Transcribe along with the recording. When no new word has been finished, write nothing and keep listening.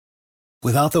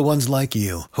Without the ones like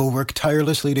you, who work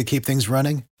tirelessly to keep things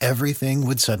running, everything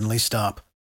would suddenly stop.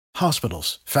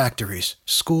 Hospitals, factories,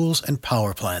 schools, and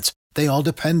power plants, they all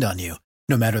depend on you.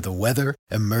 No matter the weather,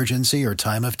 emergency, or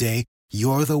time of day,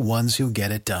 you're the ones who get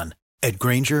it done. At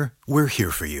Grainger, we're here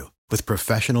for you with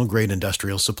professional-grade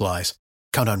industrial supplies.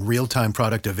 Count on real-time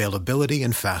product availability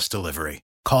and fast delivery.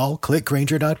 Call, click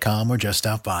Grainger.com, or just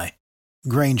stop by.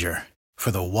 Grainger, for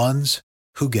the ones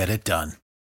who get it done.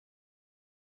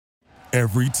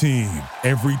 Every team,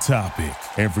 every topic,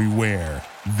 everywhere.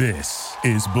 This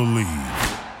is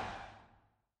Believe.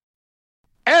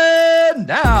 And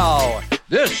now,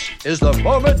 this is the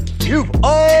moment you've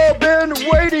all been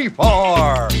waiting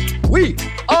for. We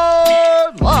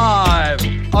are live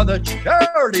on the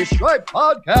Charity Stripe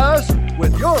podcast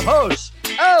with your hosts,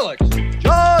 Alex,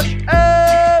 Josh,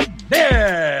 and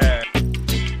Nick.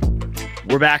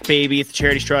 We're back, baby. It's the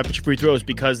Charity Stripe. Pitch free throws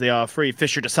because they are free.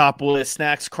 Fisher, Desopoulos,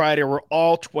 Snacks, Kreider. We're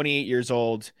all 28 years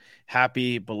old.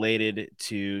 Happy belated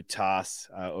to Toss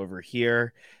over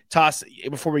here. Toss,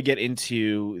 before we get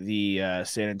into the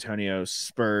San Antonio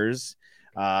Spurs,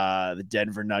 the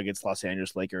Denver Nuggets, Los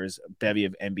Angeles Lakers, bevy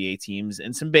of NBA teams,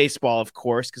 and some baseball, of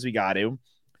course, because we got to.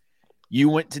 You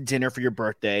went to dinner for your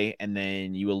birthday, and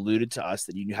then you alluded to us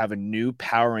that you have a new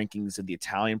power rankings of the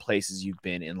Italian places you've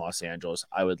been in Los Angeles.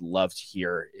 I would love to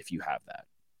hear if you have that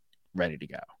ready to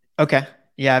go. Okay.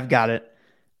 Yeah, I've got it.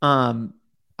 I'm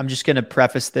just going to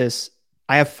preface this.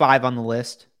 I have 5 on the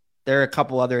list. There are a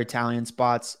couple other Italian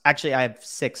spots. Actually, I have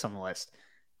 6 on the list.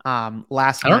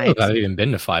 Last night. I don't know if I've even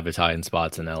been to 5 Italian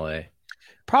spots in LA.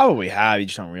 Probably have. You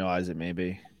just don't realize it,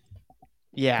 maybe.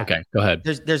 Yeah. Okay, go ahead.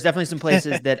 There's definitely some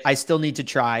places that I still need to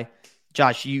try.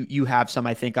 Josh, you have some,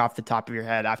 I think, off the top of your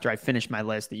head after I finish my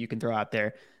list that you can throw out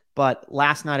there. But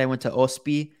last night I went to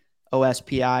OSPI,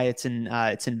 OSPI.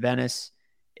 It's in Venice.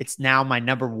 It's now my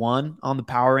number 1 on the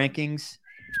power rankings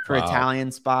for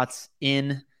Italian spots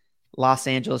in Los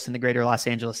Angeles, in the greater Los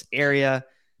Angeles area.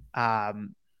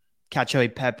 Cacio e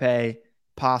pepe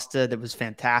pasta that was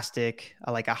fantastic.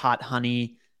 I like a hot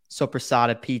honey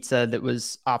sopressata pizza that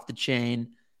was off the chain.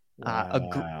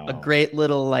 A great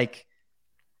little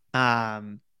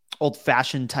old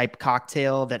fashioned type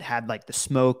cocktail that had like the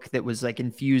smoke that was like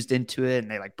infused into it.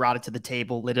 And they like brought it to the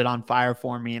table, lit it on fire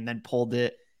for me, and then pulled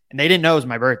it. And they didn't know it was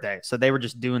my birthday. So they were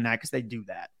just doing that because they do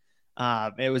that.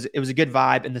 It was a good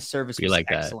vibe, and the service was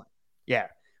excellent. Yeah,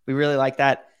 we really like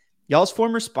that. Y'all's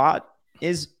former spot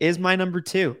is my number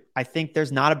 2. I think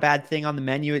there's not a bad thing on the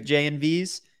menu at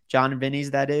J&V's. John and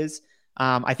Vinny's, that is.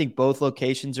 I think both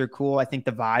locations are cool. I think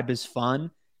the vibe is fun.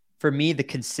 For me, the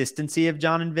consistency of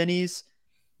John and Vinny's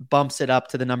bumps it up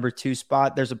to the number 2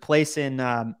 spot. There's a place in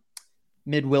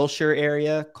Mid-Wilshire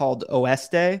area called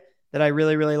Oeste that I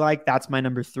really, really like. That's my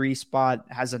number 3 spot.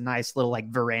 It has a nice little like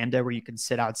veranda where you can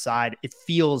sit outside. It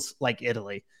feels like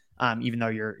Italy, even though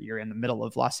you're in the middle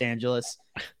of Los Angeles.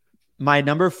 My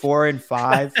number 4 and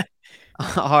 5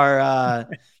 are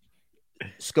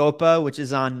Scopa, which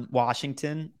is on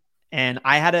Washington. And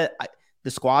I had the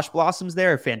squash blossoms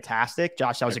there are fantastic.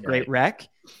 Josh, that was a great rec.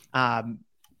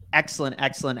 Excellent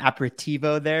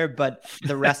aperitivo there, but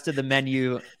the rest of the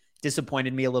menu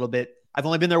disappointed me a little bit. I've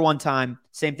only been there one time.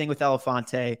 Same thing with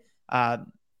Elefante.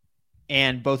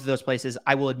 And both of those places,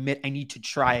 I will admit I need to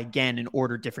try again and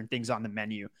order different things on the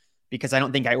menu because I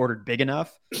don't think I ordered big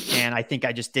enough. And I think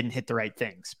I just didn't hit the right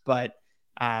things. But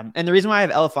and the reason why I have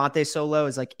Elefante so low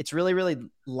is like it's really, really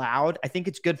loud. I think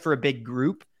it's good for a big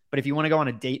group, but if you want to go on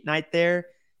a date night there,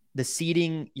 the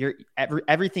seating,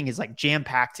 everything is like jam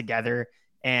packed together,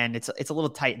 and it's a little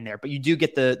tight in there. But you do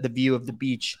get the view of the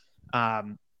beach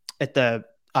at the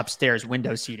upstairs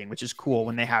window seating, which is cool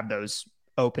when they have those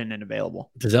open and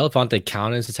available. Does Elefante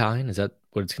count as Italian? Is that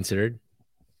what it's considered?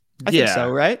 I think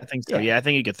so, right? I think so. Yeah, I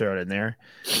think you could throw it in there.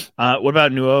 What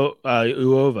about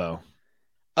Uovo?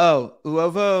 Oh,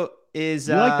 Uovo is...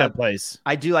 You like that place.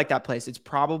 I do like that place. It's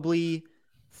probably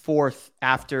 4th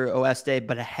after Oeste,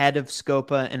 but ahead of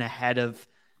Scopa and ahead of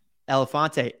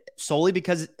Elefante, solely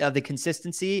because of the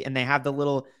consistency, and they have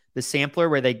the sampler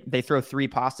where they throw 3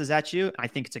 pastas at you. I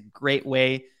think it's a great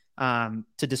way to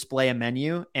display a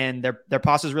menu, and their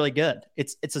pasta is really good.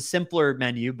 It's a simpler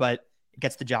menu, but it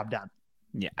gets the job done.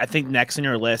 Yeah, I think next on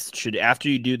your list should, after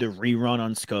you do the rerun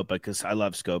on Scopa, because I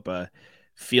love Scopa,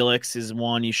 Felix is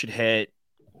one you should hit.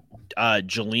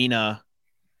 Jelena.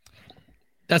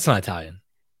 That's not Italian.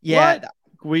 Yeah. What?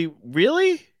 We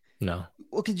really? No.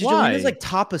 Well, because Jelena's like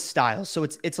tapas style, so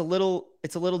it's a little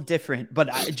different. But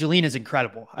Jelena's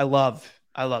incredible. I love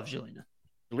Jelena.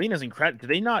 Jelena's incredible. Do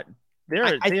they not? They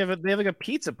have like a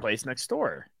pizza place next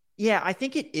door. Yeah, I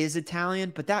think it is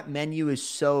Italian, but that menu is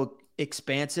so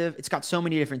expansive. It's got so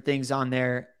many different things on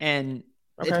there, and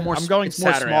Okay. it's more. I'm going it's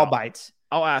more Saturday. small bites.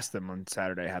 I'll ask them on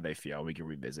Saturday how they feel. We can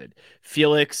revisit.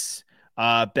 Felix,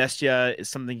 Bestia is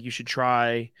something you should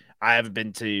try. I haven't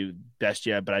been to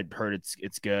Bestia, but I've heard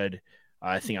it's good.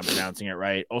 I think I'm pronouncing it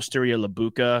right. Osteria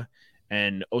Labuca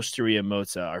and Osteria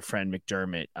Mozza, our friend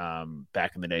McDermott,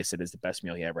 back in the day, said is the best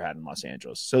meal he ever had in Los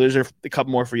Angeles. So there's a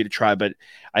couple more for you to try, but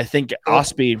I think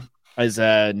Ospie is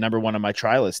number one on my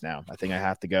try list now. I think I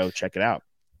have to go check it out.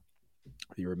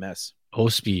 You're a mess.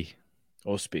 Ospie.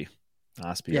 Ospie,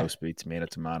 Yeah. Ospie,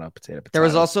 tomato, potato. There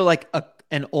was also like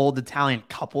an old Italian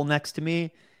couple next to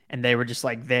me, and they were just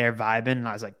like there vibing, and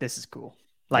I was like, this is cool.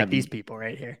 Like these people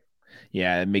right here.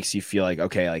 Yeah, it makes you feel like,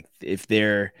 okay, like if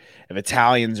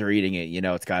Italians are eating it,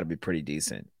 it's got to be pretty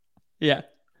decent. Yeah.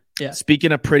 Yeah.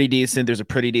 Speaking of pretty decent, there's a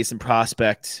pretty decent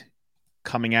prospect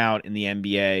coming out in the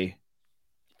NBA.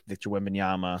 Victor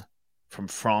Wembanyama from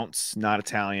France, not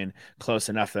Italian, close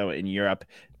enough though in Europe.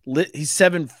 He's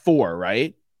 7'4",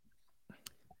 right?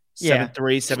 Yeah.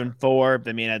 7'3", 7'4".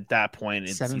 I mean, at that point,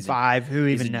 it's 7'5". Who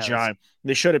even knows? Giant.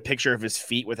 They showed a picture of his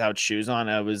feet without shoes on.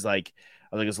 I was like,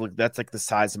 look, that's like the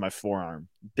size of my forearm,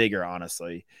 bigger,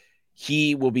 honestly.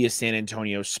 He will be a San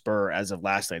Antonio Spur as of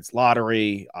last night's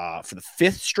lottery for the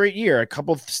 5th straight year. A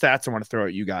couple of stats I want to throw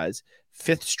at you guys.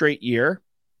 5th straight year,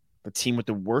 the team with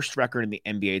the worst record in the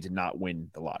NBA did not win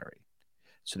the lottery.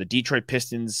 So the Detroit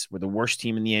Pistons were the worst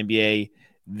team in the NBA.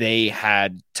 They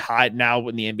had tied. Now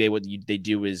in the NBA, what they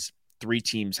do is 3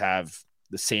 teams have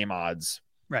the same odds.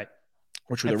 Right.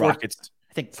 Which were the Rockets.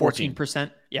 I think 14%.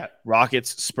 Yeah.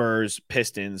 Rockets, Spurs,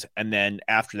 Pistons. And then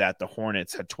after that, the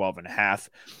Hornets had 12.5.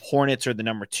 Hornets are the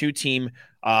number 2 team.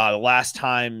 The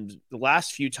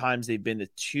last few times they've been the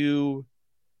 2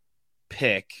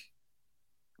 pick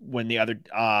when the other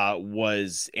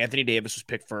was Anthony Davis was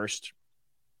picked first.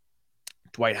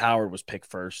 Dwight Howard was picked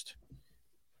first.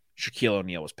 Shaquille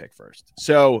O'Neal was picked first.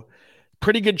 So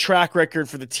pretty good track record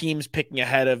for the teams picking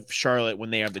ahead of Charlotte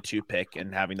when they have the 2 pick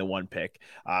and having the 1 pick.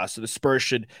 So the Spurs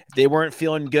should, if they weren't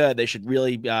feeling good, they should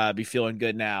really be feeling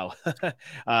good now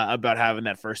about having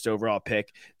that first overall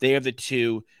pick. They have the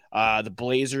 2. The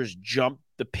Blazers jump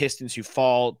the Pistons, who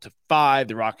fall to 5.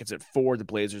 The Rockets at 4. The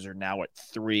Blazers are now at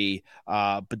 3,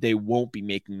 but they won't be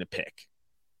making the pick,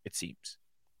 it seems.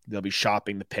 They'll be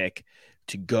shopping the pick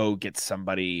to go get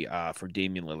somebody for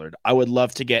Damian Lillard. I would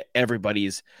love to get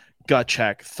everybody's gut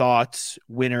check, thoughts,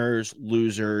 winners,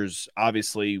 losers.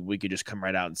 Obviously, we could just come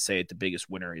right out and say it. The biggest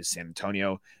winner is San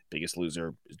Antonio. Biggest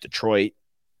loser is Detroit.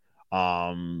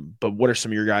 But what are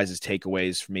some of your guys'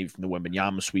 takeaways from the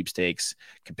Wembanyama sweepstakes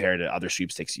compared to other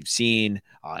sweepstakes you've seen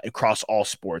across all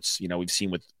sports? We've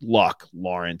seen with Luck,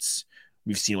 Lawrence.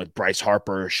 We've seen with Bryce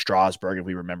Harper, Strasburg, if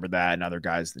we remember that, and other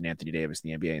guys than Anthony Davis in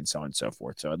the NBA and so on and so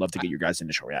forth. So I'd love to get your guys'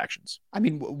 initial reactions. I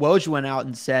mean, Woj went out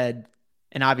and said,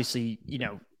 and obviously,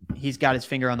 he's got his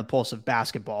finger on the pulse of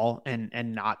basketball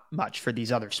and not much for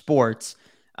these other sports,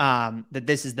 that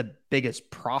this is the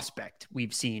biggest prospect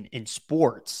we've seen in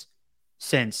sports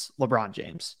since LeBron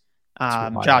James.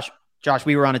 Josh,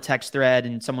 we were on a text thread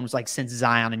and someone was like, since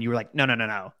Zion, and you were like,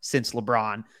 no, since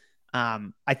LeBron.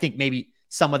 I think maybe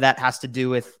some of that has to do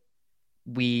with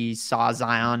we saw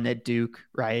Zion at Duke,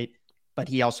 right? But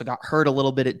he also got hurt a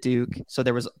little bit at Duke. So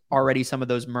there was already some of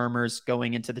those murmurs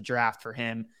going into the draft for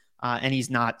him. And he's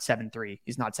not 7'3".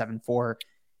 He's not 7'4".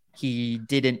 He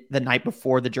didn't, the night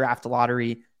before the draft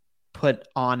lottery, put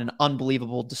on an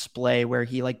unbelievable display where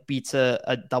he beats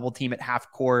a double team at half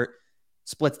court,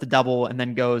 splits the double, and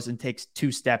then goes and takes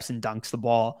 2 steps and dunks the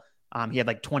ball. He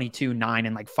had 22, 9,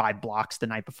 and 5 blocks the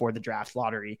night before the draft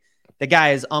lottery. The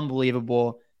guy is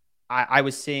unbelievable. I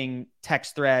was seeing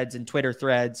text threads and Twitter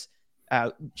threads.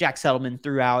 Jack Settleman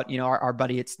threw out, our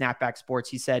buddy at Snapback Sports.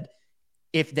 He said,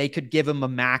 if they could give him a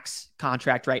max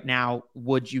contract right now,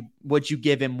 would you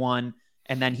give him one?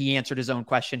 And then he answered his own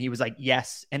question. He was like,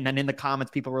 yes. And then in the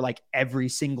comments, people were like, every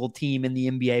single team in the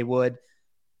NBA would.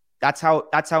 That's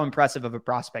how impressive of a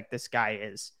prospect this guy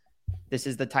is. This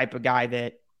is the type of guy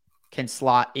that can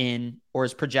slot in or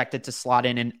is projected to slot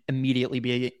in and immediately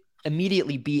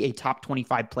be a top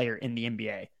 25 player in the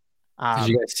NBA. Did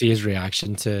you guys see his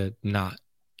reaction to not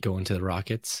going to the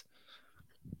Rockets?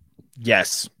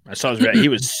 Yes, I saw his reaction.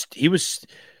 He was.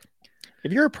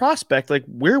 If you're a prospect,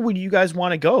 where would you guys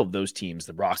want to go? Those teams,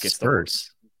 the Rockets,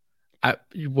 Spurs.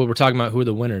 We're talking about who are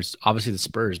the winners. Obviously the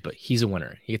Spurs, but he's a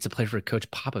winner. He gets to play for Coach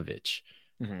Popovich.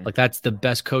 Mm-hmm. That's the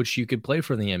best coach you could play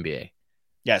for in the NBA.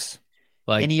 Yes.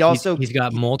 And he's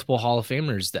got multiple Hall of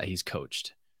Famers that he's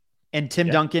coached. And Tim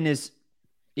Duncan is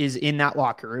in that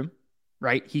locker room,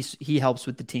 right? He helps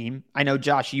with the team. I know,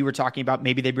 Josh, you were talking about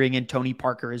maybe they bring in Tony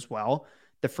Parker as well.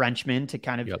 the Frenchman, to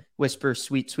kind of Yep. whisper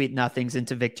sweet, sweet nothings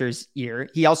into Victor's ear.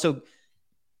 He also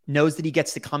knows that he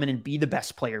gets to come in and be the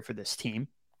best player for this team,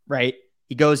 right?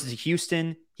 He goes to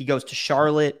Houston. He goes to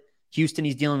Charlotte. Houston,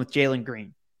 he's dealing with Jalen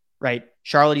Green, right?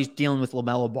 Charlotte, he's dealing with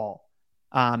LaMelo Ball.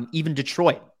 Even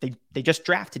Detroit, they just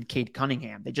drafted Cade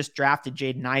Cunningham. They just drafted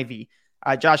Jaden Ivey.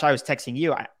 Josh, I was texting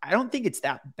you. I don't think it's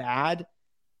that bad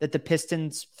that the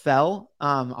Pistons fell.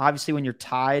 Obviously, when you're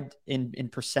tied in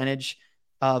percentage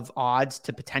of odds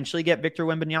to potentially get Victor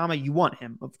Wembanyama, you want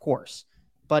him, of course.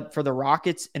 But for the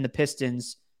Rockets and the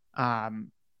Pistons,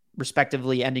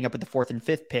 respectively, ending up with the 4th and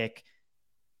 5th pick,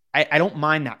 I don't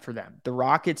mind that for them. The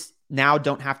Rockets now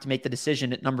don't have to make the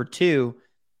decision at number 2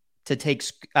 to take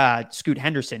Scoot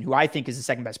Henderson, who I think is the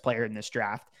second best player in this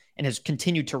draft and has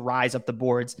continued to rise up the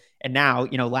boards. And now,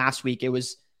 last week it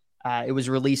was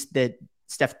released that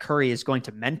Steph Curry is going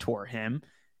to mentor him,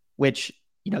 which,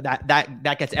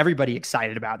 that gets everybody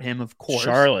excited about him, of course.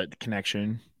 Charlotte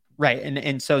connection. Right.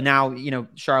 And so now,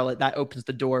 Charlotte, that opens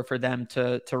the door for them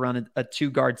to run a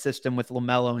 2-guard system with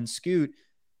LaMelo and Scoot.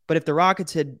 But if the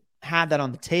Rockets had that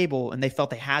on the table and they felt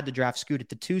they had to draft Scoot at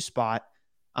the 2 spot,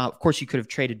 of course you could have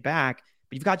traded back,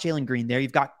 but you've got Jalen Green there.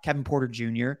 You've got Kevin Porter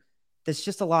Jr. There's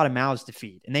just a lot of mouths to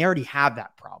feed, and they already have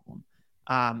that problem.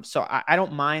 So I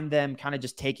don't mind them kind of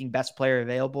just taking best player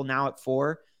available now at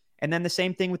 4. And then the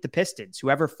same thing with the Pistons.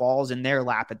 Whoever falls in their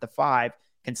lap at the 5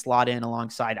 can slot in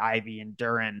alongside Ivy and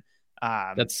Duren.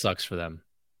 That sucks for them.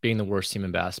 Being the worst team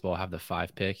in basketball, have the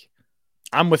 5 pick.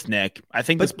 I'm with Nick. I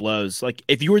think this blows. Like,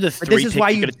 if you were the 3 pick,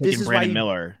 you could have taken Brandon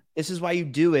Miller. This is why you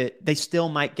do it. They still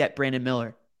might get Brandon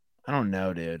Miller. I don't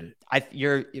know, dude.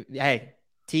 Hey,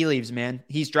 tea leaves, man.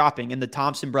 He's dropping, and the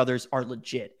Thompson brothers are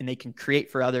legit, and they can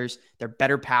create for others. They're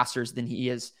better passers than he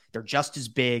is. They're just as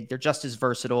big. They're just as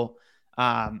versatile.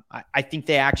 I think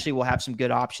they actually will have some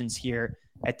good options here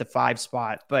at the 5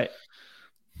 spot, but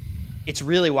it's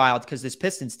really wild because this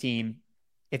Pistons team,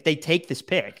 if they take this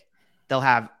pick, they'll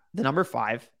have the number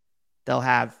 5. They'll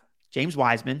have James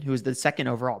Wiseman, who is the 2nd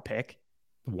overall pick.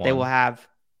 1. They will have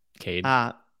Cade.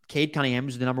 Cade Cunningham,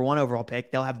 who's the number 1 overall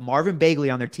pick. They'll have Marvin Bagley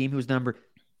on their team, who's the number.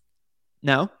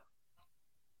 No.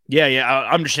 Yeah.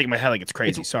 I'm just shaking my head like it's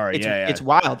crazy. Sorry. It's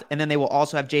wild. And then they will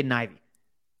also have Jaden Ivey.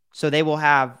 So they will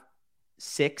have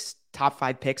 6 top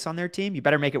 5 picks on their team. You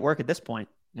better make it work at this point.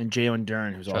 And Jalen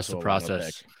Duren, who's Trust also the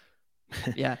process.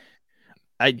 Yeah.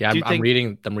 I'm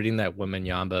reading that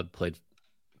Wembanyama played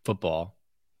football,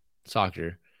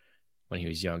 soccer when he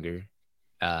was younger.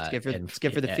 It's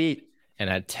good for the feet. And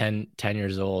at 10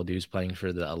 years old, he was playing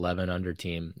for the 11 under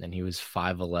team, and he was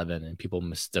 5'11", and people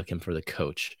mistook him for the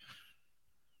coach.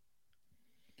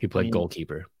 He played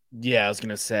goalkeeper. Yeah, I was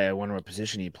gonna say, I wonder what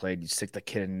position he played. You stick the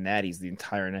kid in net, he's the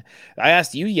entire net. I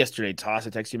asked you yesterday, Toss.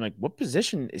 I texted you, I'm like, what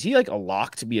position is he? Like a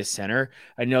lock to be a center?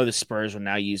 I know the Spurs will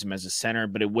now use him as a center,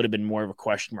 but it would have been more of a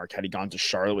question mark had he gone to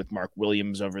Charlotte with Mark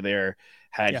Williams over there.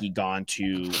 Had he gone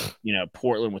to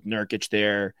Portland with Nurkic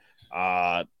there.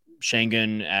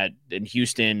 Schengen in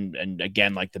Houston, and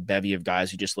again, like the bevy of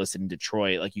guys who just listed in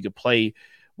Detroit. Like, you could play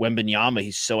Wembanyama.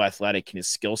 He's so athletic, and his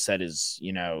skill set is,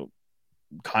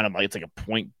 kind of like, it's like a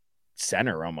point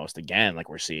center almost. Again, like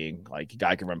we're seeing, like a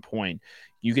guy can run point.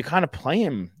 You could kind of play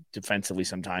him defensively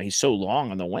sometimes. He's so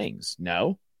long on the wings.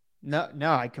 No,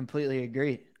 I completely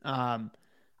agree.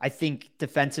 I think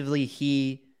defensively,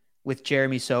 he with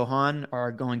Jeremy Sohan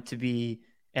are going to be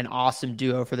an awesome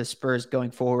duo for the Spurs going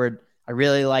forward. I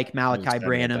really like Malachi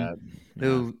Branham,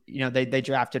 who, they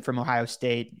drafted from Ohio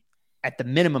State. At the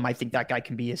minimum, I think that guy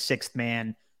can be a 6th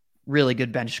man, really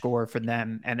good bench scorer for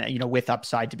them. And, with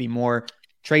upside to be more.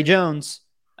 Trey Jones,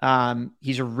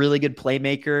 he's a really good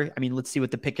playmaker. I mean, let's see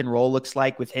what the pick and roll looks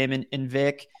like with him and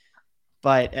Vic.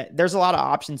 But there's a lot of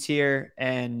options here.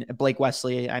 And Blake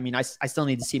Wesley, I mean, I still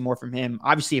need to see more from him.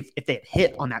 Obviously, if they had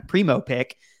hit on that Primo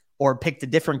pick or picked a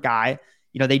different guy,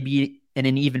 they'd be in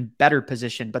an even better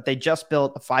position. But they just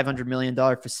built a $500 million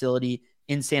facility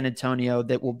in San Antonio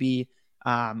that will be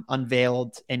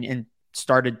unveiled and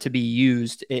started to be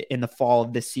used in the fall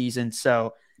of this season.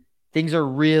 So things are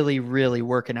really, really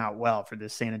working out well for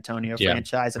this San Antonio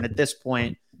franchise. And at this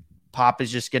point, Pop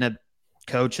is just going to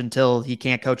coach until he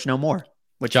can't coach no more,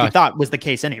 which we thought was the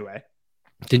case anyway.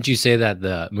 Didn't you say that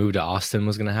the move to Austin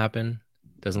was going to happen?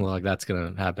 Doesn't look like that's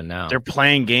going to happen now. They're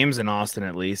playing games in Austin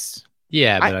at least.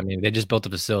 Yeah, but I mean, they just built a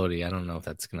facility. I don't know if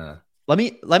that's going to.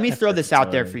 Let me throw this out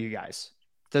there for you guys.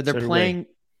 So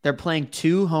they're playing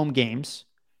 2 home games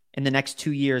in the next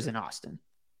 2 years in Austin.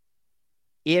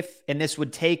 And this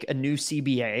would take a new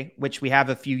CBA, which we have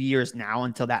a few years now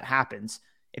until that happens.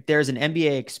 If there's an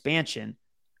NBA expansion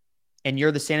and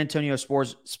you're the San Antonio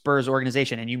Spurs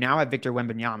organization and you now have Victor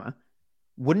Wembanyama,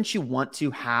 wouldn't you want to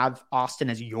have Austin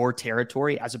as your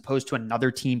territory as opposed to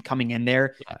another team coming in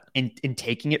there and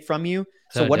taking it from you?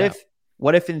 So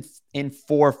what if in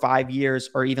 4 or 5 years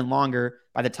or even longer,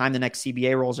 by the time the next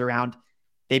CBA rolls around,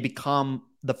 they become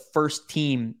the first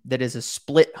team that is a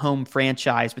split home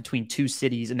franchise between two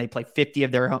cities, and they play 50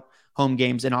 of their home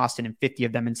games in Austin and 50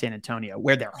 of them in San Antonio,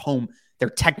 where their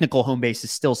technical home base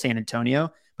is still San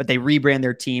Antonio, but they rebrand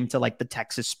their team to like the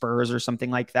Texas Spurs or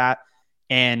something like that,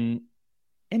 and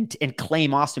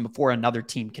claim Austin before another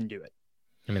team can do it.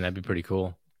 I mean, that'd be pretty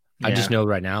cool. Yeah. I just know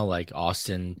right now, like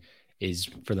Austin is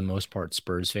for the most part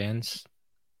Spurs fans.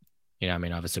 You know, I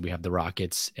mean, obviously we have the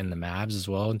Rockets and the Mavs as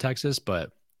well in Texas,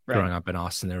 but growing up in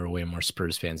Austin, there were way more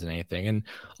Spurs fans than anything. And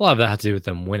a lot of that had to do with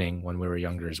them winning when we were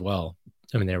younger as well.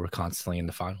 I mean, they were constantly in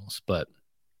the finals, but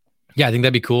yeah, I think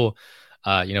that'd be cool.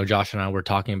 You know, Josh and I were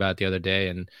talking about it the other day,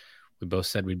 and we both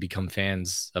said we'd become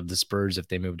fans of the Spurs if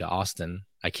they moved to Austin.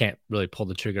 I can't really pull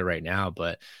the trigger right now,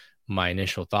 but my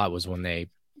initial thought was when they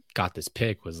got this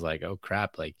pick was like, oh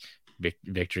crap, like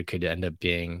Victor could end up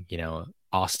being, you know,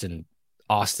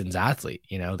 Austin's athlete,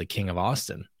 you know, the king of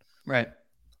Austin. Right.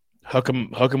 Hook'em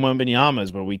Wembenyama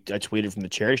is what I tweeted from the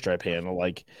Cherry Stripe handle.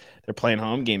 Like, they're playing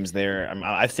home games there.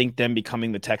 I think them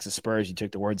becoming the Texas Spurs, you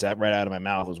took the words right out of my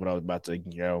mouth, was what I was about to,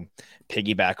 you know,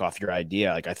 piggyback off your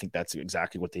idea. Like, I think that's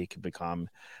exactly what they could become.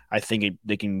 I think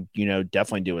they can, you know,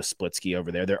 definitely do a split ski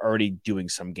over there. They're already doing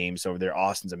some games over there.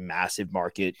 Austin's a massive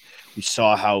market. We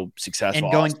saw how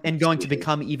successful and going to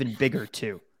become even bigger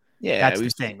too. Yeah, that's the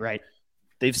thing, right?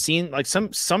 They've seen like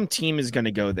some team is going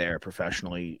to go there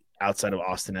professionally outside of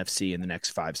Austin FC in the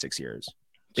next 5-6 years.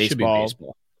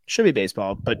 Should be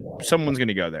baseball, but someone's going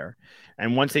to go there.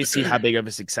 And once they see how big of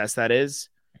a success that is,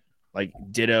 like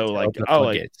ditto, like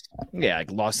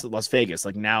Las Vegas.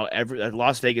 Like now,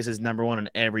 Las Vegas is number one in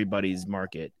everybody's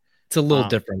market. It's a little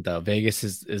different though. Vegas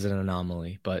is an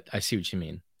anomaly, but I see what you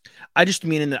mean. I just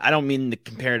mean I don't mean the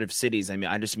comparative cities. I mean,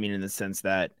 I just mean in the sense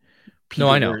that people.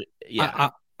 No, I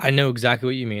know. I know exactly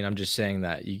what you mean. I'm just saying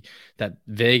that that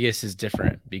Vegas is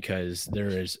different because there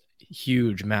is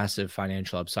huge, massive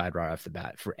financial upside right off the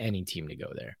bat for any team to go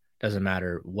there. Doesn't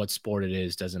matter what sport it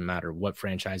is, doesn't matter what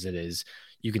franchise it is.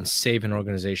 You can save an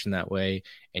organization that way,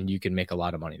 and you can make a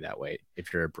lot of money that way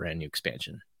if you're a brand new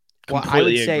expansion. Well, I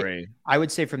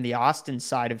would say from the Austin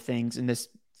side of things, and this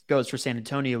goes for San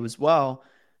Antonio as well,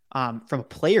 from a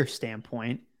player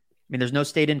standpoint, I mean, there's no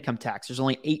state income tax. There's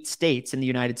only 8 states in the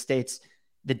United States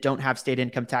that don't have state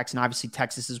income tax, and obviously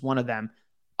Texas is one of them.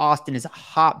 Austin is a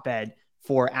hotbed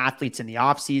for athletes in the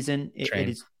offseason. It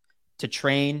is to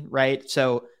train, right?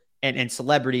 So, and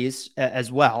celebrities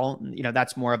as well. You know,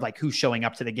 that's more of like who's showing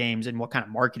up to the games and what kind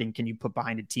of marketing can you put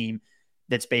behind a team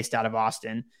that's based out of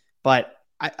Austin. But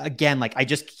I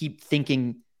just keep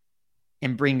thinking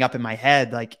and bringing up in my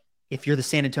head, like, if you're the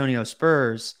San Antonio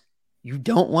Spurs, you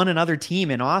don't want another team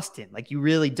in Austin. Like, you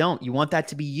really don't. You want that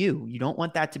to be you. You don't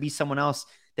want that to be someone else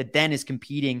that then is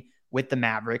competing with the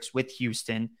Mavericks, with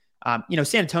Houston. You know,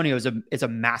 San Antonio is a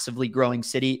massively growing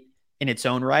city in its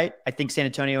own right. I think San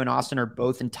Antonio and Austin are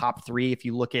both in top 3 if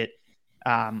you look at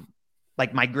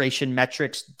like migration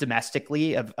metrics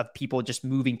domestically of people just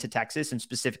moving to Texas, and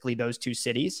specifically those 2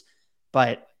 cities.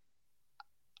 But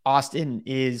Austin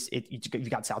you've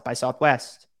got South by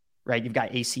Southwest, right? You've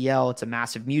got ACL. It's a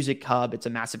massive music hub. It's a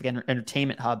massive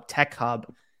entertainment hub, tech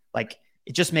hub. Like,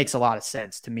 it just makes a lot of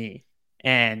sense to me.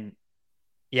 And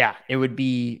yeah, it would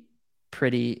be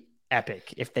pretty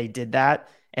epic if they did that.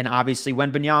 And obviously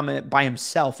Wembenyama by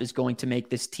himself is going to make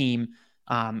this team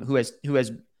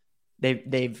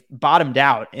they've bottomed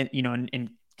out in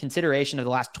consideration of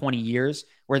the last 20 years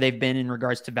where they've been in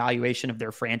regards to valuation of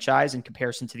their franchise in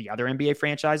comparison to the other NBA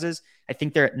franchises. I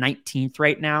think they're at 19th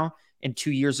right now. And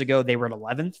 2 years ago, they were at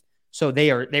 11th. So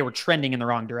they were trending in the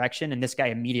wrong direction. And this guy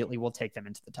immediately will take them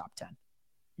into the top 10.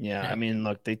 Yeah. I mean,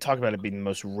 look, they talk about it being the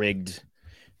most rigged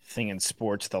thing in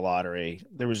sports, the lottery.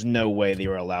 There was no way they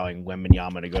were allowing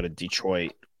Wembenyama to go to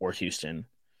Detroit or Houston.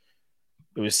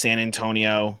 It was San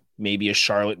Antonio, maybe a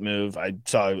Charlotte move. I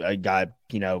saw a guy,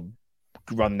 you know,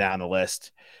 run down the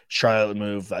list. Charlotte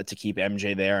move to keep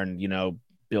MJ there and, you know,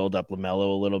 build up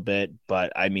LaMelo a little bit.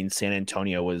 But I mean, San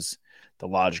Antonio was the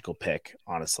logical pick,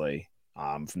 honestly,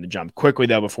 from the jump. Quickly,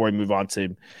 though, before we move on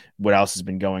to what else has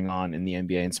been going on in the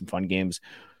NBA and some fun games,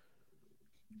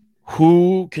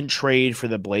 who can trade for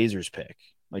the Blazers pick?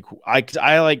 Like,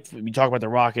 I like, we talk about the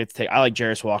Rockets. I like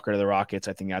Jarris Walker to the Rockets.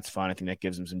 I think that's fun. I think that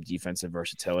gives them some defensive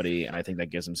versatility, and I think that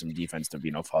gives them some defense to,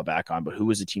 you know, fall back on. But who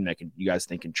is a team that you guys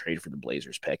think can trade for the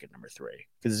Blazers pick at number 3?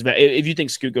 Because if you think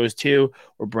Scoot goes 2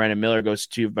 or Brandon Miller goes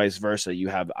 2, vice versa, you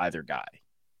have either guy.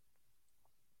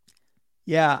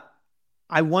 Yeah,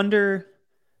 I wonder.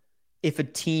 if a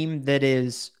team that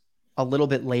is a little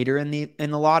bit later in the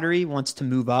lottery wants to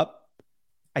move up,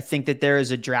 I think that there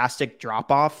is a drastic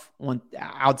drop off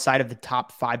outside of the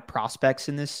top 5 prospects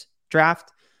in this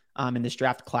draft. In this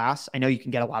draft class, I know you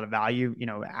can get a lot of value,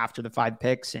 after the 5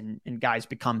 picks, and guys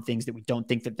become things that we don't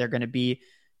think that they're going to be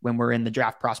when we're in the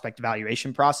draft prospect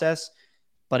evaluation process.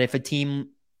 But if a team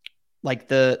like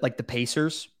the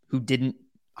Pacers, who didn't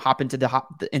hop into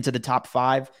the top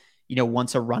 5,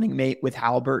 wants a running mate with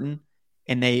Halliburton,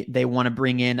 and they want to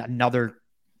bring in another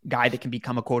guy that can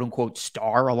become a quote unquote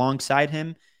star alongside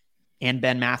him, and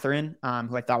Ben Mathurin,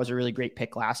 who I thought was a really great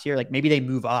pick last year. Like, maybe they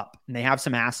move up and they have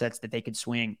some assets that they could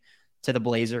swing to the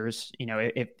Blazers,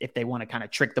 if they want to kind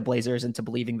of trick the Blazers into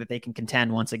believing that they can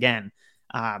contend once again.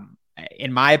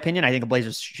 In my opinion, I think the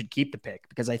Blazers should keep the pick,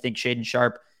 because I think Shaedon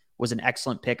Sharpe was an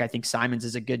excellent pick. I think Simons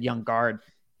is a good young guard.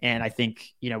 And I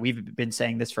think, we've been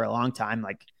saying this for a long time.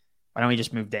 Like, why don't we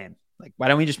just move Dame? Why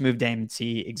don't we just move Dame and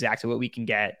see exactly what we can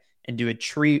get, and do a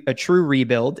true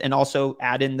rebuild, and also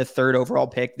add in the 3rd overall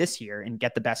pick this year and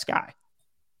get the best guy.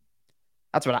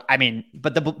 That's what I mean.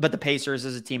 But the Pacers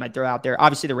as a team I'd throw out there.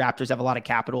 Obviously the Raptors have a lot of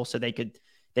capital, so they could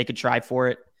try for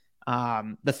it.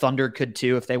 The Thunder could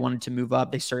too, if they wanted to move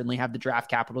up. They certainly have the draft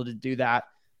capital to do that.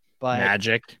 But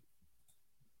Magic.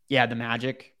 Yeah, the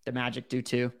Magic do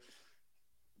too.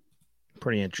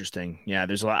 Pretty interesting. Yeah,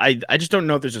 there's a lot. I just don't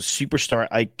know if there's a superstar.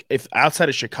 If outside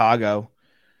of Chicago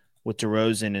with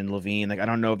DeRozan and Levine, I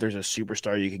don't know if there's a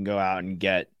superstar you can go out and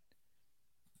get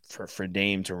for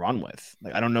Dame to run with.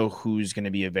 I don't know who's going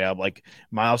to be available.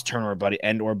 Miles Turner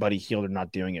or Buddy Hield are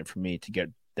not doing it for me to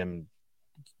get them,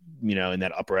 in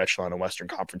that upper echelon of Western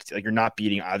Conference. You're not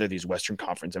beating either of these Western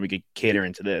Conference, and we could cater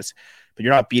into this, but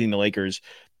you're not beating the Lakers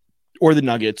or the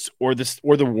Nuggets or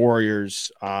the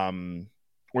Warriors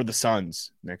or the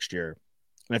Suns next year.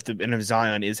 And if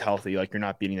Zion is healthy, you're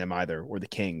not beating them either, or the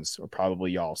Kings, or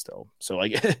probably y'all still. So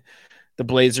the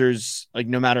Blazers,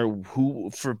 no matter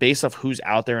based off who's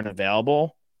out there and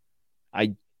available,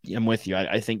 I am with you.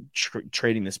 I think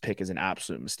trading this pick is an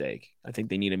absolute mistake. I think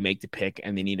they need to make the pick,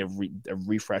 and they need a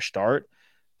refresh start.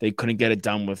 They couldn't get it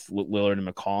done with Lillard and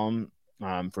McCollum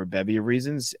for a bevy of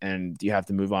reasons, and you have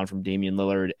to move on from Damian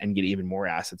Lillard and get even more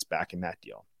assets back in that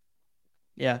deal.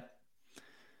 Yeah,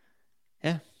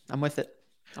 I'm with it.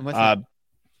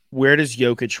 Where does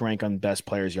Jokic rank on best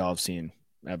players y'all have seen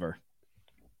ever?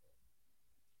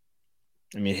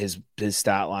 I mean, his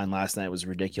stat line last night was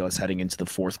ridiculous heading into the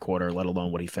 4th quarter, let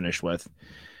alone what he finished with.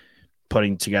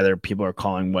 Putting together, people are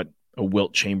calling what a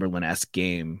Wilt Chamberlain-esque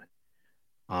game.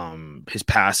 His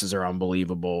passes are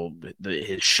unbelievable.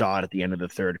 His shot at the end of the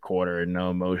 3rd quarter and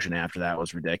no emotion after that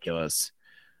was ridiculous.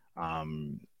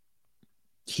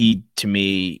 He, to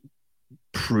me,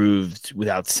 proved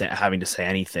without having to say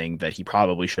anything that he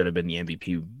probably should have been the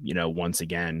MVP, once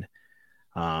again.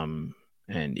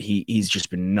 And he's just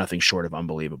been nothing short of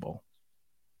unbelievable.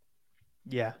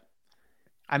 Yeah.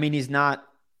 I mean, he's not,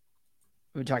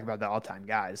 we talk about the all-time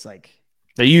guys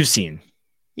that you've seen.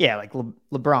 Yeah.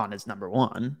 LeBron is number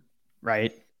 1,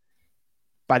 right?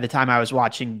 By the time I was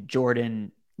watching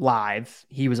Jordan live,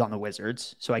 he was on the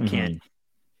Wizards. So I can't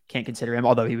consider him,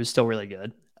 although he was still really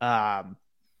good.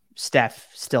 Steph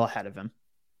still ahead of him,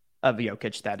 of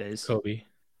Jokic, that is.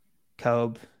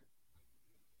 Kobe.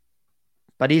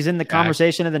 But he's in the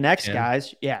conversation of the next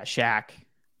guys. Yeah, Shaq.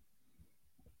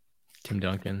 Tim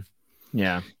Duncan.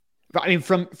 Yeah. But I mean,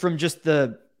 from just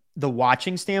the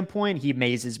watching standpoint, he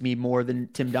amazes me more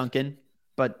than Tim Duncan.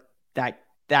 But that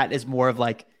is more of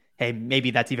hey,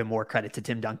 maybe that's even more credit to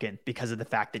Tim Duncan because of the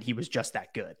fact that he was just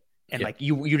that good. And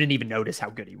you didn't even notice how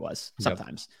good he was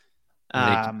sometimes. Yep.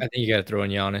 I think you got to throw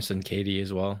in Giannis and KD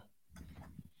as well.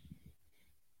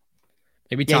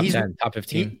 Maybe top 10, top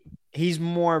 15. He's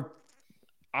more.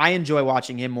 I enjoy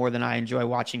watching him more than I enjoy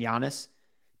watching Giannis.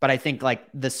 But I think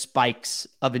the spikes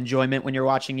of enjoyment when you're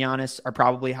watching Giannis are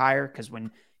probably higher, because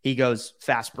when he goes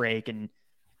fast break and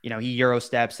he Euro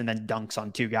steps and then dunks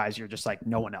on 2 guys, you're just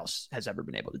no one else has ever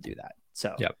been able to do that.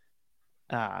 So,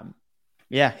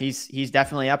 he's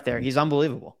definitely up there. He's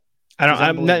unbelievable.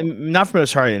 I'm not from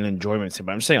an enjoyment standpoint,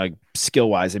 but I'm saying skill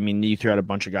wise. I mean, you threw out a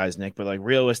bunch of guys, Nick, but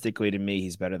realistically to me,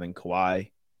 he's better than Kawhi.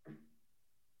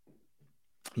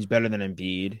 He's better than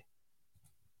Embiid.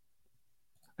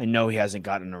 I know he hasn't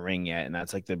gotten a ring yet, and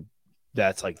that's the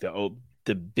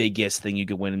biggest thing you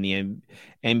could win in the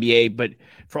NBA. But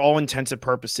for all intents and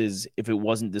purposes, if it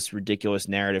wasn't this ridiculous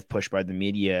narrative pushed by the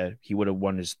media, he would have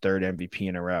won his 3rd MVP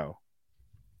in a row.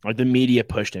 The media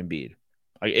pushed Embiid.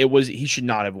 He should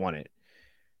not have won it.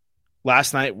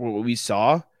 Last night, what we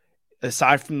saw,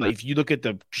 aside from if you look at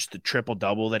just the triple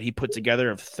double that he put together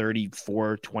of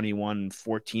 34, 21,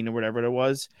 14 or whatever it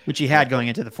was, which he had going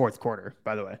into the fourth quarter,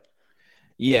 by the way.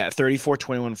 Yeah, 34,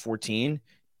 21, 14.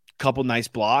 Couple nice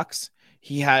blocks.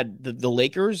 He had the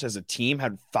Lakers as a team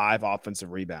had 5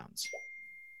 offensive rebounds.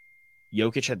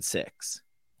 Jokic had 6.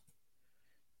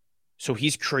 So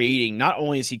he's creating, not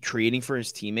only is he creating for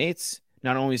his teammates,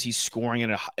 not only is he scoring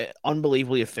at an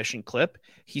unbelievably efficient clip,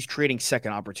 he's creating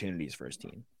second opportunities for his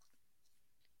team.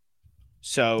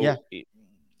 So yeah.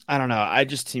 I don't know.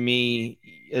 To me,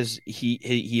 as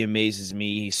he amazes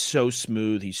me. He's so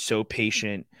smooth. He's so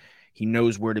patient. He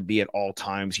knows where to be at all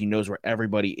times. He knows where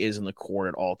everybody is in the court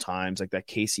at all times. Like that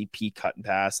KCP cut and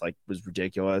pass, was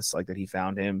ridiculous. Like that he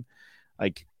found him,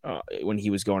 when he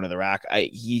was going to the rack.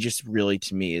 He just really,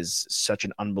 to me, is such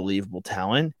an unbelievable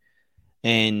talent.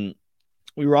 And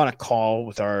we were on a call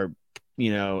with our,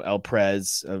 El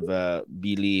Prez of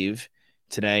Believe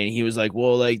today, and he was like,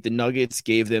 well, the Nuggets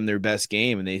gave them their best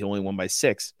game and they only won by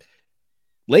 6.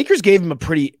 Lakers gave him a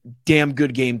pretty damn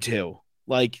good game too.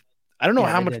 I don't know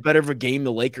how much better of a game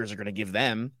the Lakers are going to give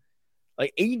them.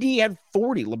 AD had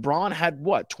 40. LeBron had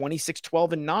 26,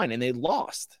 12, and 9, and they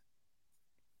lost.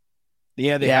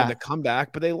 Yeah, they had the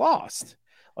comeback, but they lost.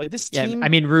 This team. I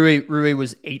mean, Rui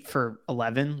was 8 for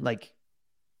 11.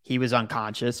 He was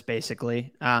unconscious,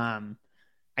 basically.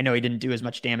 I know he didn't do as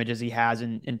much damage as he has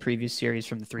in previous series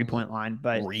from the 3-point line,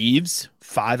 but Reeves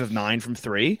 5 of 9 from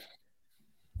 3.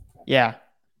 Yeah.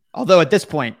 Although at this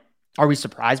point, are we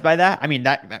surprised by that? I mean,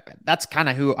 that's kind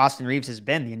of who Austin Reeves has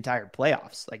been the entire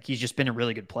playoffs. He's just been a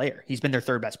really good player. He's been their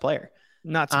third best player.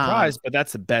 Not surprised, but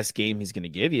that's the best game he's going to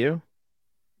give you.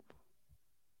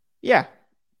 Yeah,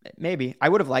 maybe. I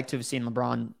would have liked to have seen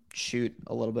LeBron shoot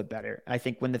a little bit better. I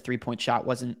think when the 3-point shot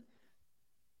wasn't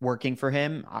working for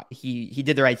him, he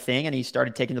did the right thing and he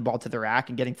started taking the ball to the rack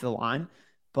and getting to the line.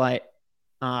 But,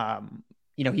 he's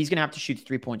going to have to shoot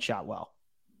the 3-point shot well.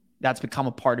 That's become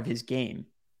a part of his game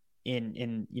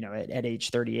at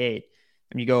age 38.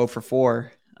 When you go for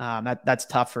 4, that's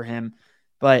tough for him.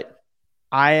 But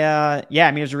it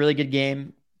was a really good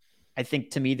game. I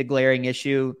think to me, the glaring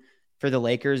issue for the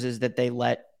Lakers is that they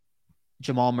let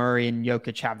Jamal Murray and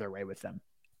Jokic have their way with them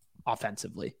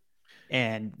offensively.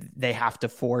 And they have to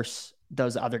force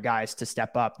those other guys to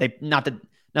step up. None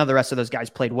of the rest of those guys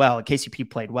played well.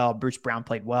 KCP played well. Bruce Brown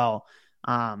played well.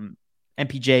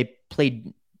 MPJ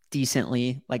played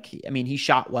decently. He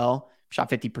shot well, shot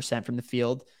 50% from the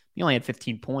field. He only had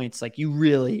 15 points. You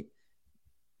really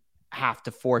have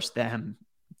to force them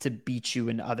to beat you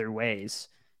in other ways.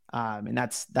 And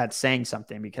that's saying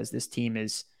something because this team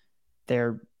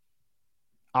they're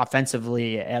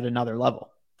offensively at another level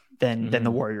than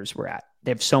the Warriors were at.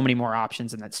 They have so many more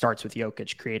options, and that starts with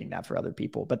Jokic creating that for other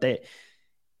people. But they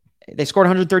scored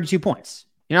 132 points.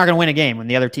 You're not going to win a game when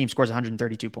the other team scores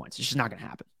 132 points. It's just not going to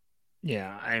happen.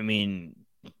 Yeah, I mean,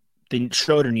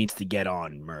 Schroeder needs to get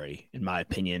on Murray, in my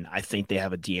opinion. I think they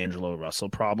have a D'Angelo Russell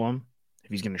problem. If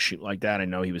he's going to shoot like that, I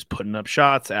know he was putting up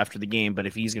shots after the game, but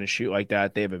if he's going to shoot like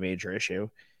that, they have a major issue.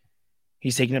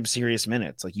 He's taking up serious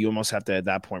minutes. You almost have to, at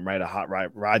that point,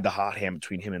 ride the hot hand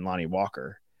between him and Lonnie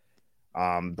Walker.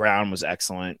 Brown was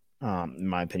excellent, in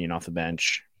my opinion, off the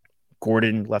bench.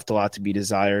 Gordon left a lot to be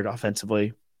desired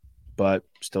offensively, but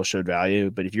still showed value.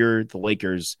 But if you're the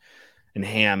Lakers and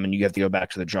Ham and you have to go back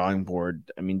to the drawing board,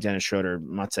 I mean, Dennis Schroeder,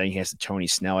 I'm not saying he has to Tony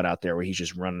Snell it out there where he's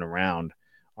just running around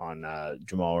on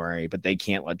Jamal Murray, but they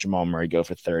can't let Jamal Murray go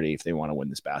for 30 if they want to win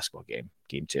this basketball game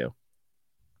 2.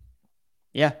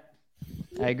 Yeah,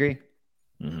 I agree.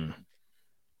 Mm-hmm.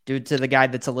 Do it to the guy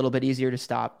that's a little bit easier to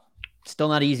stop. Still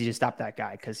not easy to stop that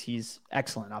guy because he's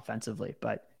excellent offensively,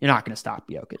 but you're not going to stop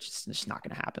Jokic. It's just not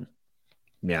going to happen.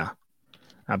 Yeah,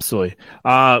 absolutely.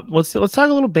 Let's talk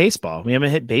a little baseball. We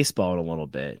haven't hit baseball in a little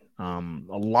bit. A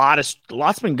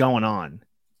lot's been going on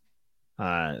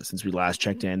since we last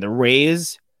checked in. The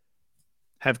Rays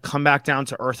have come back down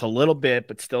to earth a little bit,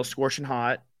 but still scorching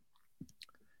hot.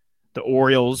 The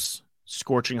Orioles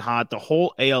scorching hot. The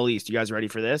whole AL East. You guys ready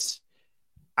for this?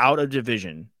 Out of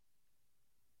division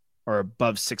or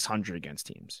above 600 against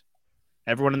teams.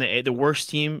 Everyone in the worst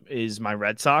team is my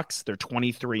Red Sox. They're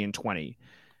 23-20.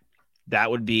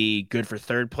 That would be good for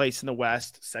third place in the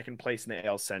West, second place in the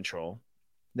AL Central.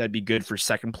 That'd be good for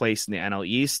second place in the NL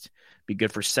East, be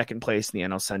good for second place in the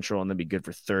NL Central, and then be good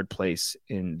for third place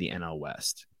in the NL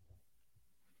West.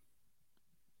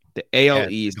 The AL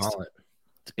East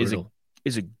is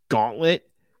a gauntlet,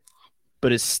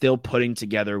 but is still putting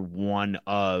together one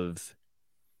of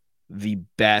the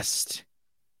best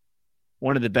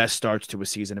starts to a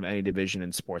season of any division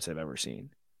in sports I've ever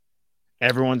seen.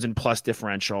 Everyone's in plus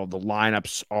differential. The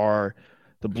lineups are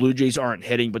The Blue Jays aren't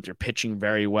hitting, but they're pitching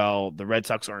very well. The Red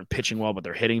Sox aren't pitching well, but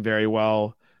they're hitting very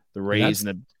well. The Rays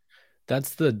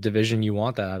that's the division you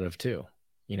want that out of too.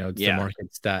 It's the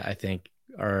markets that I think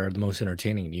are the most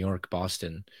entertaining: New York,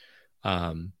 Boston,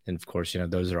 and of course,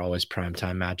 those are always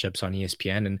primetime matchups on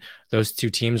ESPN. And those two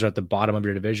teams are at the bottom of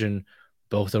your division,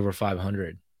 both over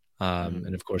 500.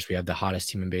 And of course, we have the hottest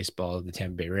team in baseball, the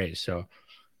Tampa Bay Rays. So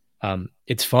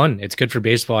it's fun. It's good for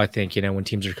baseball, I think. When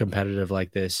teams are competitive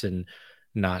like this and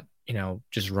not,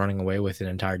 just running away with an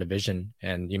entire division.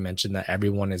 And you mentioned that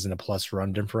everyone is in a plus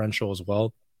run differential as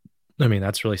well. I mean,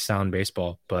 that's really sound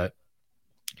baseball. But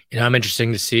I'm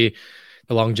interested to see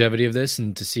the longevity of this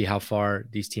and to see how far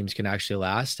these teams can actually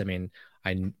last. I mean,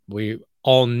 we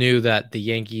all knew that the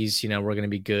Yankees, were going to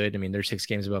be good. I mean, they're 6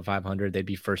 games above 500. They'd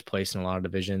be first place in a lot of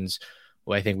divisions.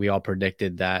 Well, I think we all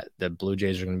predicted that the Blue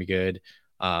Jays are going to be good.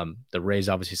 The Rays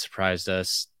obviously surprised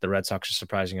us. The Red Sox are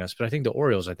surprising us. But I think the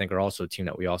Orioles, are also a team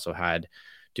that we also had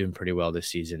doing pretty well this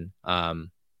season.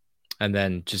 And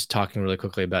then just talking really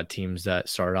quickly about teams that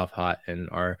started off hot and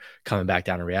are coming back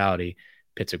down to reality,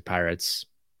 Pittsburgh Pirates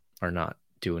are not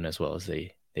doing as well as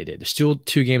they did. They're still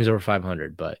 2 games over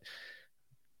 500, but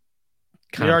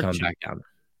kind of coming back down.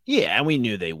 Yeah, and we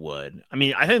knew they would. I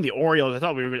mean, I think the Orioles.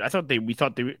 We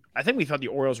thought the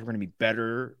Orioles were going to be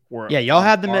better. Y'all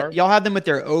had them with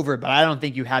their over, but I don't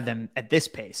think you had them at this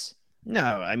pace. No,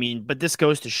 I mean, but this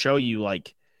goes to show you,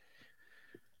 like,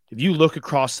 if you look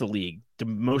across the league, the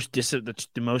most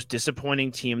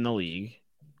disappointing team in the league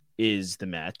is the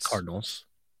Mets. Cardinals.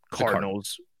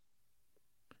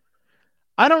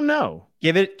 I don't know.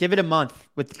 Give it a month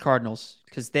with the Cardinals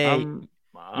because they.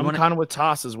 I'm kind of with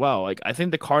Toss as well. Like, I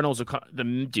think the Cardinals are the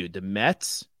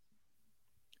Mets.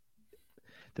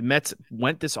 The Mets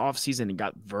went this offseason and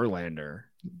got Verlander.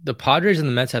 The Padres and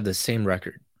the Mets have the same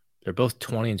record. They're both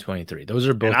 20 and 23. Those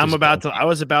are both. And I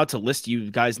was about to list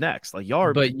you guys next. Like, y'all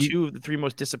are 2 of the 3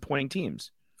 most disappointing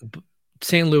teams.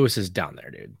 St. Louis is down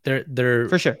there, dude. They're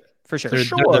for sure.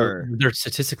 They're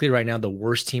statistically right now the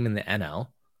worst team in the NL,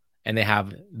 and they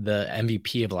have the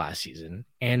MVP of last season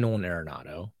and Nolan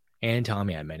Arenado and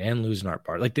Tommy Edman and Luz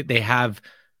Nartbar. Like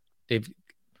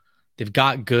they've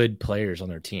got good players on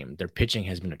their team. Their pitching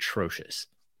has been atrocious.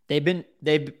 They've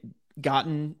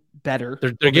gotten better.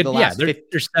 They're good. They're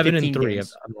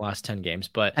 7-3 on the last 10 games,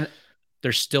 but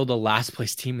they're still the last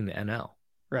place team in the NL.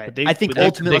 Right. I think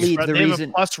ultimately the reason have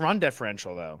a plus run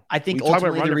differential though. I think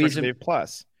ultimately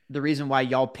the reason why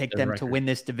y'all picked them to win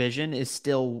this division is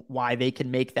still why they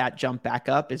can make that jump back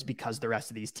up is because the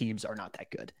rest of these teams are not that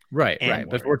good. Right.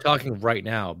 But if we're talking right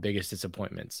now, biggest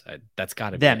disappointments, that's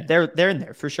got to be them. They're in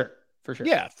there for sure.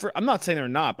 Yeah. I'm not saying they're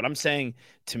not, but I'm saying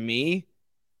to me,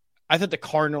 I thought the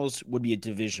Cardinals would be a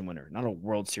division winner, not a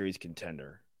World Series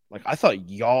contender. Like, I thought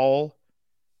y'all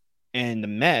and the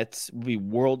Mets would be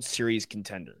World Series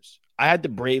contenders. I had the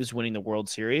Braves winning the World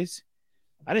Series.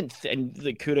 I didn't, and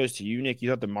the kudos to you, Nick.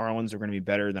 You thought the Marlins were going to be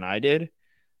better than I did,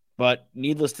 but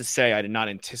needless to say, I did not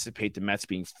anticipate the Mets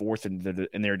being 4th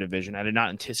in their division. I did not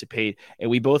anticipate,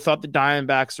 and we both thought the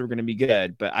Diamondbacks were going to be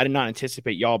good, but I did not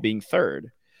anticipate y'all being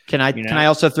 3rd. Can I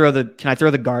also throw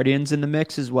the Guardians in the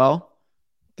mix as well?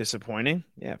 Disappointing,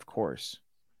 yeah, of course.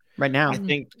 Right now, I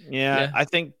think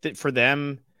that for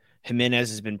them,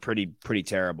 Jimenez has been pretty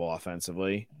terrible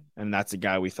offensively. And that's a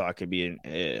guy we thought could be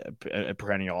a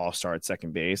perennial all-star at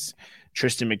second base.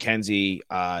 Tristan McKenzie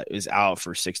is out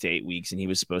for 6 to 8 weeks, and he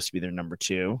was supposed to be their number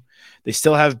 2. They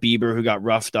still have Bieber, who got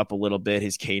roughed up a little bit.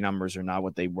 His K numbers are not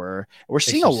what they were. We're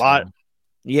seeing a lot.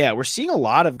 Yeah, we're seeing a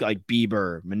lot of like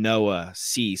Bieber, Manoah,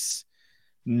 Cease,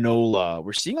 Nola.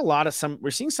 We're seeing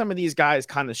some of these guys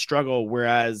kind of struggle,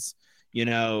 whereas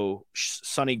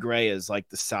Sonny Gray is like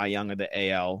the Cy Young of the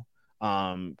AL.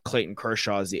 Clayton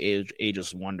Kershaw is the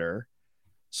ageless wonder.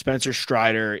 Spencer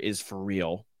Strider is for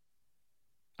real.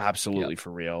 Absolutely for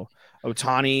real.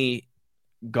 Ohtani,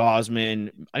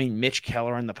 Gosman, Mitch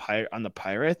Keller on the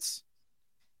Pirates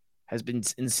has been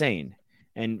insane.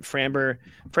 And Framber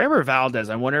Valdez,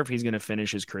 I wonder if he's going to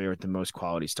finish his career with the most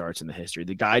quality starts in the history.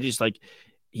 The guy just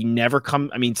he never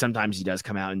sometimes he does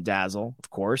come out and dazzle,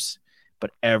 of course, but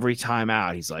every time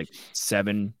out, he's like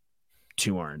 7,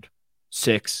 2 earned,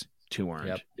 6, 2 earned.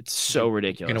 Yep. It's so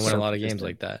ridiculous. You're going to win a lot of games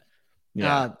like that.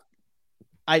 Yeah.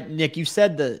 Nick, you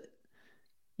said the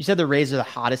Rays are the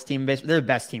hottest team in baseball. They're the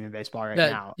best team in baseball right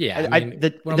now. Yeah.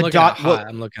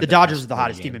 The Dodgers are the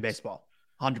hottest team in baseball.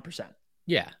 100%.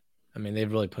 Yeah.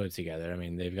 They've really put it together.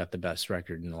 They've got the best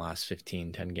record in the last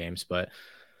 10 games, but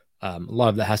a lot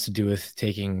of that has to do with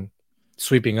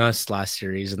sweeping us last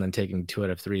series and then taking 2 out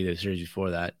of 3 the series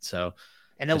before that. So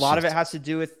And a lot of it has to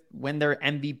do with when their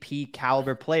MVP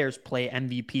caliber players play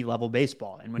MVP level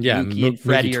baseball. And when Mookie and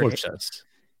Freddie torched us.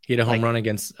 He had a home run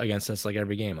against us like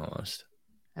every game almost.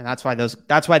 And that's why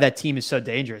that team is so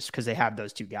dangerous, because they have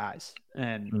those two guys.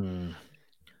 And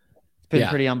it's been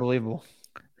pretty unbelievable.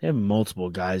 They have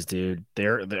multiple guys, dude. They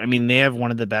have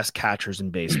one of the best catchers in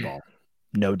baseball,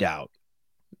 no doubt.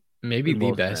 Maybe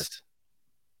the best.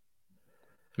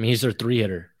 I mean, he's their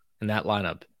 3-hitter in that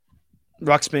lineup.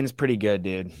 Ruxpin's pretty good,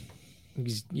 dude.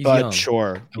 He's young.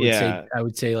 Sure. I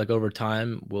would say like over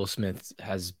time, Will Smith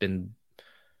has been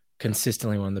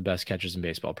consistently one of the best catchers in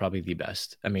baseball, probably the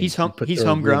best. I mean, he's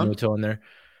homegrown in there,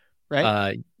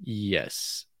 right?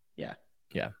 Yes.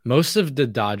 Yeah. Most of the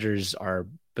Dodgers are,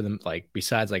 like,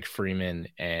 besides like Freeman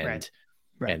and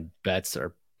Betts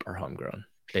are homegrown.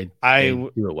 They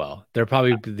do it well. They're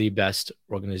probably the best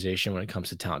organization when it comes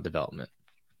to talent development.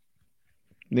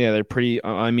 Yeah, they're pretty.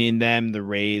 I mean, the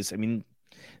Rays,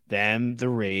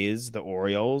 the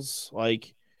Orioles.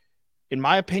 Like, in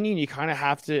my opinion, you kind of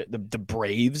have to. The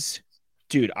Braves,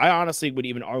 dude. I honestly would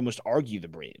even almost argue the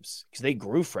Braves, because they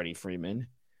grew Freddie Freeman,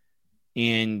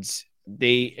 and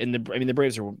the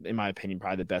Braves are, in my opinion,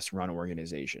 probably the best run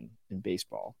organization in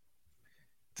baseball.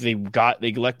 They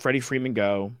let Freddie Freeman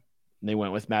go. And they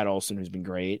went with Matt Olson, who's been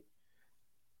great.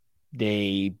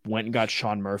 They went and got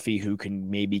Sean Murphy, who can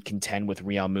maybe contend with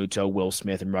Real Muto, Will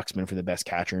Smith, and Ruxpin for the best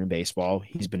catcher in baseball.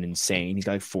 He's been insane. He's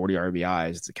got like 40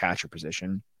 RBIs. It's a catcher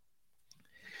position.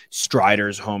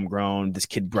 Strider's homegrown. This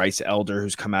kid Bryce Elder,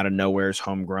 who's come out of nowhere, is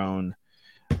homegrown.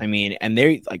 I mean, and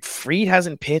they like Fried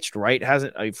hasn't pitched. Wright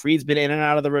hasn't. Fried's been in and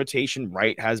out of the rotation.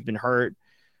 Wright has been hurt.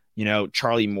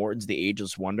 Charlie Morton's the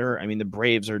ageless wonder. I mean, the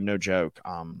Braves are no joke.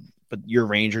 But your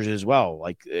Rangers as well.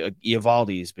 Like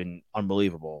Eovaldi's been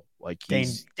unbelievable. Like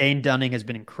Dane Dunning has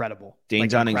been incredible.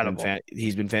 He's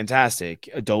been fantastic.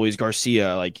 Adolis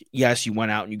Garcia. Like, yes, you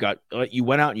went out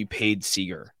and you paid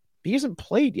Seager. But he hasn't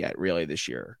played yet really this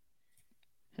year.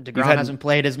 And DeGrom hasn't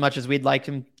played as much as we'd like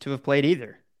him to have played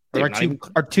either.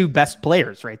 Our two best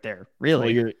players right there,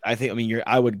 really. Well,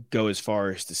 I would go as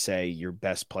far as to say your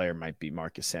best player might be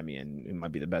Marcus Semien, who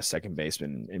might be the best second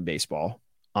baseman in baseball.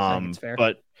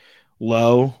 But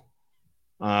Lowe,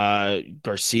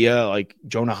 Garcia, like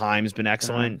Jonah Heim's been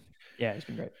excellent. Yeah, he's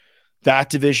been great.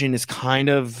 That division is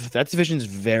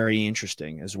very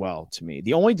interesting as well to me.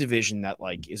 The only division that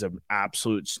like is an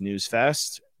absolute snooze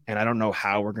fest, and I don't know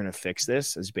how we're going to fix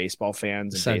this as baseball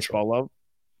fans and baseball love,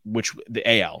 which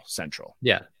the AL Central.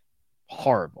 Yeah.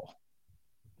 Horrible.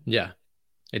 Yeah.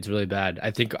 It's really bad. I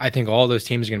think all those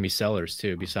teams are going to be sellers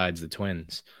too, besides the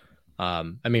Twins.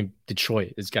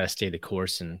 Detroit has got to stay the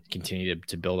course and continue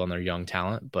to build on their young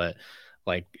talent. But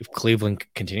like, if Cleveland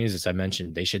continues, as I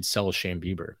mentioned, they should sell Shane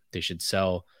Bieber. They should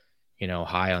sell,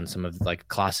 high on some of like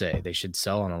Class A. They should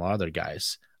sell on a lot of their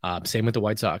guys. Same with the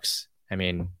White Sox. I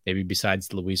mean, maybe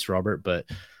besides Luis Robert, but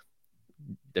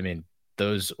I mean,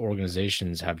 those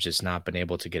organizations have just not been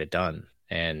able to get it done.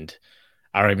 And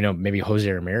I don't even know, maybe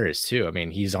Jose Ramirez too. I mean,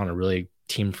 he's on a really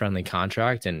team-friendly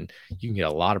contract, and you can get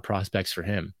a lot of prospects for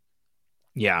him.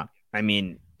 Yeah, I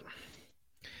mean,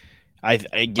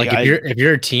 if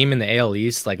you're a team in the AL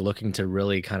East, like looking to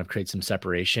really kind of create some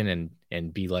separation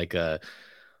and be like get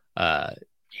an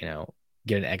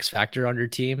X factor on your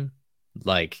team,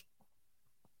 like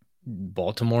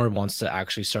Baltimore wants to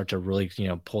actually start to really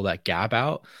pull that gap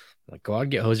out, like go out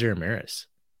and get Jose Ramirez.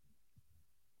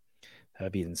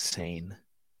 That'd be insane.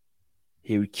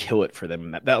 He would kill it for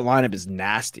them. That lineup is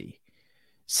nasty.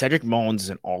 Cedric Mullins is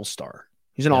an all-star.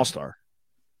 He's an all-star.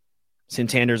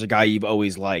 Santander's a guy you've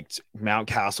always liked.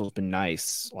 Mountcastle's been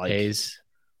nice. Like Hayes.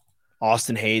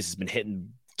 Austin Hayes has been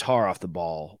hitting tar off the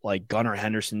ball. Like Gunnar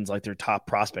Henderson's like their top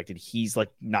prospect, and he's like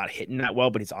not hitting that well,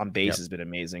 but his on base has been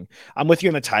amazing. I'm with you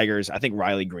on the Tigers. I think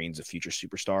Riley Green's a future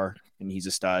superstar, and he's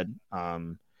a stud.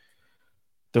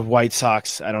 The White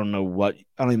Sox, I don't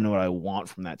even know what I want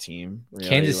from that team. Really.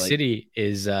 Kansas City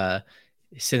is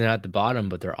sitting at the bottom,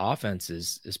 but their offense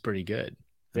is pretty good.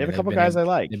 They have a couple guys I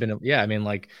like.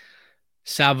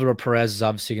 Salvador Perez is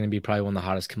obviously going to be probably one of the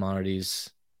hottest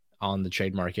commodities on the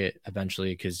trade market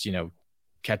eventually, because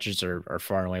catchers are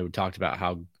far and away. We talked about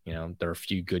how there are a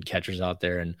few good catchers out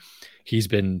there, and he's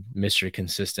been Mr.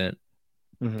 Consistent.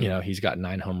 Mm-hmm. He's got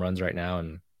 9 home runs right now,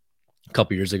 and a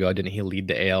couple years ago, didn't he lead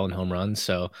the AL in home runs?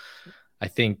 So I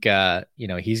think he's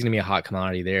going to be a hot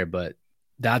commodity there, but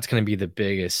that's going to be the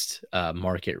biggest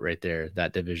market right there,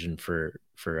 that division for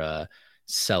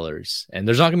sellers. And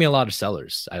there's not going to be a lot of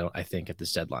sellers, I think, at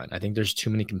this deadline. I think there's too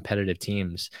many competitive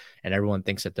teams, and everyone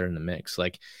thinks that they're in the mix.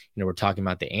 Like, we're talking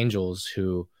about the Angels,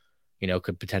 who,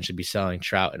 could potentially be selling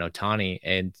Trout and Ohtani,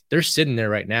 and they're sitting there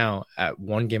right now at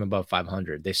one game above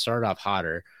 500. They started off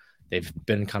hotter. They've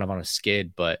been kind of on a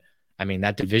skid, but I mean,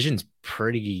 that division's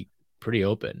pretty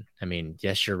open. I mean,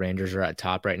 yes, your Rangers are at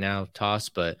top right now, Toss,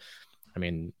 but I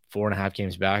mean, 4.5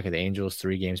 games back are the Angels,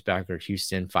 3 games back are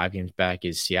Houston, 5 games back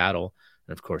is Seattle.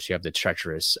 And of course, you have the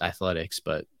treacherous Athletics,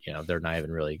 but they're not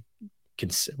even really.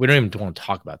 We don't even want to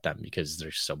talk about them because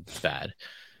they're so bad.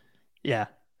 Yeah,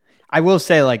 I will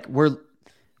say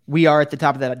we are at the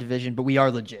top of that division, but we are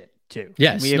legit too.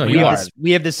 Yes,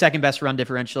 we have the second best run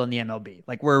differential in the MLB.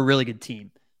 Like, we're a really good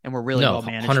team, and we're really well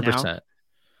managed 100%. Now.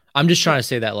 I'm just trying to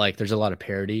say that, like, there's a lot of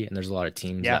parity and there's a lot of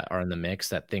teams that are in the mix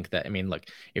that think that. I mean, like,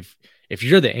 if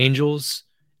you're the Angels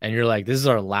and you're like, this is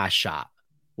our last shot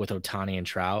with Ohtani and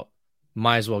Trout,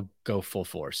 might as well go full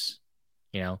force.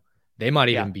 They might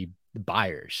even be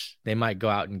buyers. They might go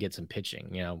out and get some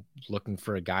pitching. Looking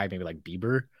for a guy maybe like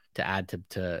Bieber to add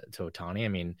to Ohtani. I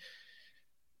mean,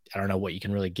 I don't know what you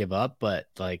can really give up, but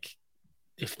like,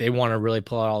 if they want to really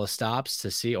pull out all the stops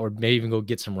to see, or maybe even go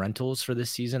get some rentals for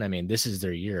this season, I mean, this is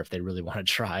their year if they really want to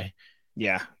try.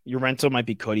 Yeah, your rental might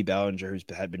be Cody Bellinger, who's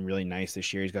had been really nice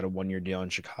this year. He's got a 1-year deal in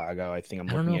Chicago. I think I'm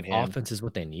looking at him. Offense is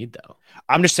what they need, though.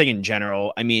 I'm just saying in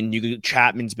general. I mean,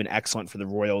 Chapman's been excellent for the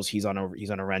Royals. He's on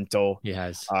a rental. He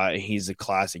has. He's a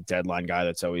classic deadline guy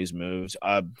that's always moves.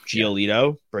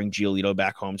 Giolito, bring Giolito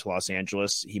back home to Los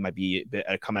Angeles. He might be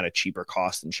come at a cheaper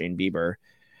cost than Shane Bieber.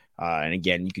 And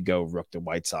again, you could go rook the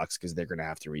White Sox because they're going to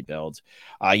have to rebuild.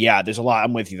 There's a lot.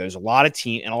 I'm with you. There's a lot of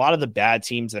team and a lot of the bad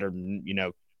teams that are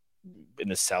in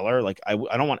the cellar. Like, I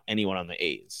don't want anyone on the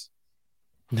A's.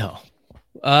 No.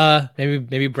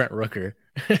 Maybe Brent Rooker.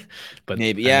 But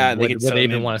maybe, would they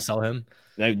even want to sell him?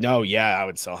 No, I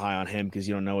would sell high on him because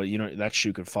you don't know that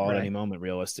shoe could fall at any moment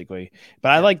realistically.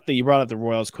 But I like that you brought up the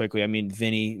Royals quickly. I mean,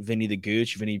 Vinny the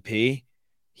Gooch, Vinny P.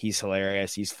 He's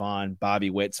hilarious. He's fun. Bobby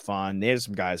Witt's fun. There's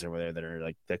some guys over there that are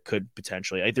like that could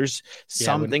potentially. Like, there's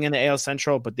something in the AL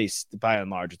Central, but they by and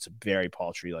large it's a very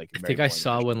paltry. Like, I think I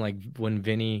saw when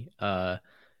Vinny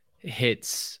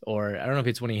hits, or I don't know if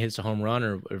it's when he hits a home run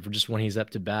or just when he's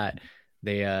up to bat.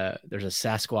 There's a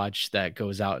Sasquatch that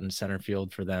goes out in center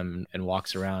field for them and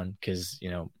walks around because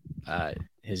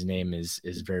his name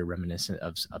is very reminiscent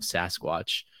of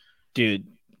Sasquatch. Dude,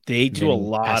 they do a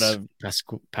lot of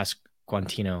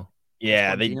Quantino.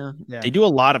 Yeah, they do a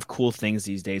lot of cool things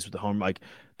these days with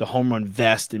the home run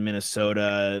vest in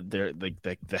Minnesota. They're like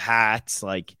the hats.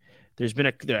 Like, there's been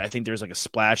I think there's like a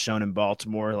splash zone in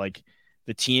Baltimore. Like,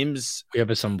 the teams, we have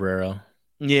a sombrero.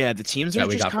 Yeah, the teams are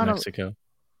just kind of Mexico.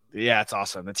 Yeah, it's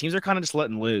awesome. The teams are kind of just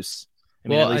letting loose.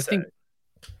 I think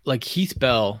like Heath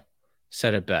Bell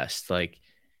said it best. Like,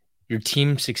 your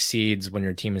team succeeds when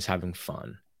your team is having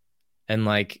fun, and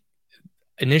like,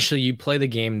 initially you play the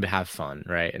game to have fun,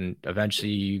 right? And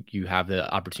eventually you have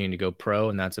the opportunity to go pro,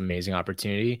 and that's an amazing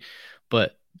opportunity.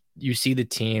 But you see the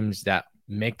teams that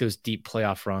make those deep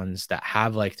playoff runs that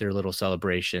have like their little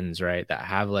celebrations, right? That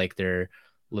have like their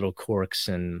little quirks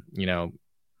and,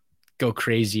 go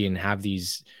crazy and have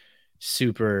these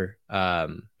super,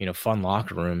 fun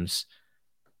locker rooms.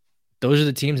 Those are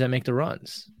the teams that make the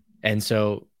runs. And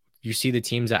so you see the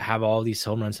teams that have all these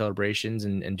home run celebrations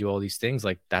and do all these things,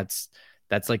 like that's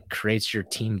like creates your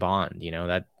team bond,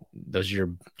 that those are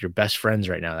your best friends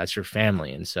right now. That's your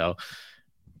family. And so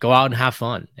go out and have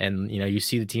fun. And, you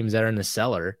see the teams that are in the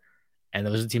cellar, and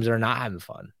those are the teams that are not having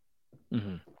fun.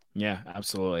 Mm-hmm. Yeah,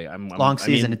 absolutely. Long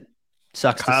season. It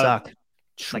sucks to suck.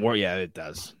 Yeah, it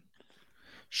does.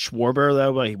 Schwarber,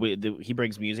 though, he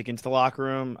brings music into the locker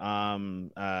room.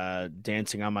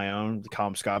 Dancing on My Own, the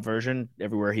Colin Scott version,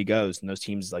 everywhere he goes. And those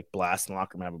teams like blast in the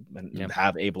locker room and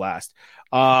have a blast.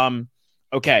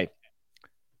 Okay.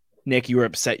 Nick, you were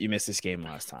upset you missed this game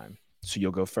last time, so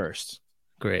you'll go first.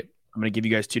 Great. I'm going to give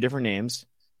you guys 2 different names.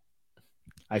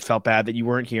 I felt bad that you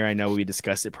weren't here. I know we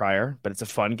discussed it prior, but it's a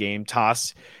fun game.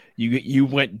 Toss, you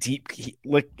went deep.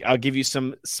 Look, I'll give you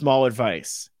some small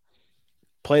advice.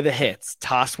 Play the hits.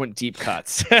 Toss went deep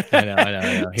cuts. I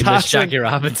know. He missed Jackie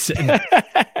Robinson.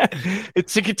 It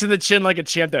took it to the chin like a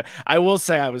champ, though. I will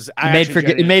say it made for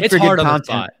good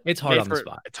content. It's hard on the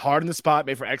spot. It's hard on the spot.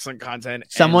 Made for excellent content.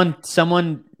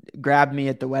 Someone grabbed me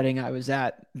at the wedding I was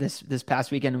at this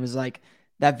past weekend and was like,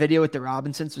 that video with the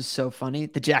Robinsons was so funny.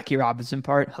 The Jackie Robinson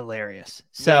part, hilarious.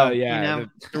 So the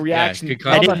reaction.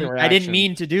 I didn't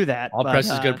mean to do that. All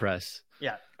press is good press.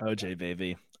 Yeah. OJ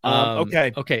baby.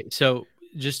 Okay. So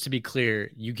just to be clear,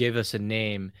 you gave us a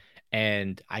name,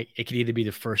 and it could either be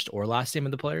the first or last name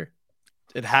of the player.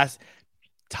 It has.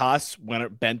 Toss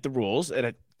bent the rules,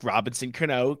 and Robinson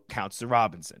Cano counts the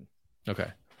Robinson.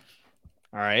 Okay.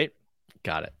 All right.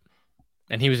 Got it.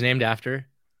 And he was named after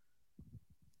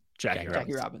Jackie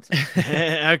Robinson.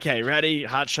 Okay, ready?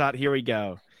 Hot shot. Here we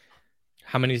go.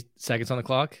 How many seconds on the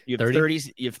clock? You have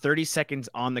 30. You have 30 seconds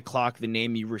on the clock. The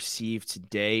name you received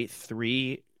today.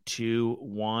 3, 2,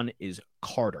 1 is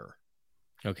Carter.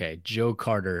 Okay, Joe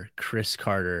Carter, Chris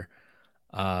Carter.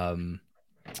 Wow.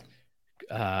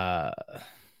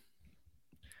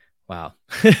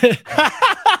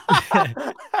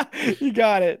 You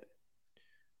got it.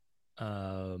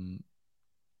 Oh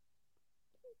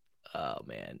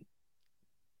man.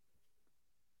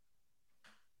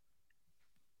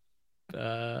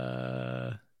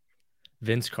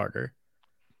 Vince Carter.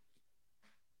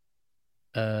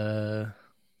 I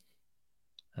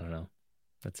don't know.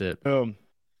 That's it. Boom.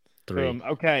 3. Boom.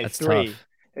 Okay, That's 3. tough.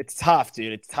 It's tough,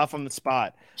 dude. It's tough on the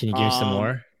spot. Can you give me some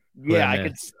more? Yeah,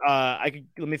 I could.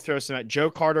 Let me throw some out. Joe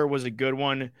Carter was a good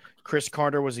one. Chris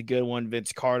Carter was a good one.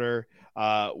 Vince Carter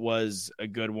was a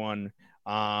good one.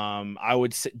 I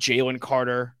would say Jalen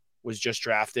Carter was just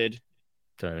drafted.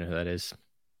 Don't know who that is.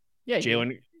 Yeah,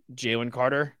 Jalen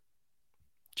Carter.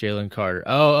 Jalen Carter.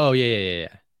 Oh, yeah.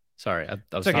 Sorry, I was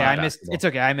it's okay. It's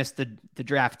okay. I missed the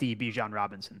draftee Bijan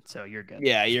Robinson, so you're good.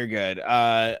 Yeah, you're good.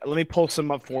 Let me pull some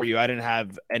up for you. I didn't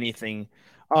have anything.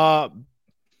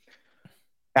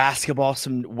 Basketball,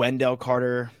 some Wendell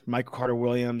Carter, Michael Carter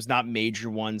Williams, not major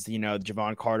ones.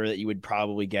 Javon Carter that you would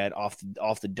probably get off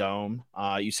the dome.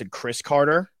 You said Chris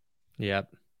Carter.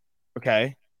 Yep.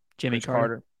 Okay. Jimmy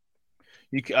Carter.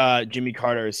 Jimmy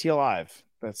Carter, is he alive?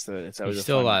 He's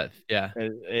still alive. Yeah.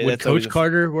 Would Coach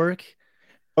Carter work?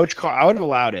 Coach Carter, I would have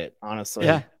allowed it, honestly.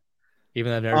 Yeah.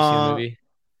 Even though I've never seen the movie.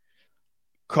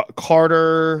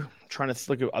 Carter. Trying to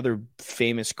look at other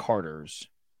famous Carters.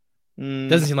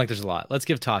 Doesn't seem like there's a lot. Let's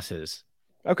give Toss his.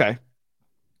 Okay. I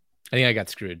think I got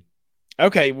screwed.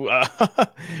 Okay.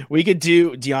 We could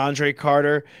do DeAndre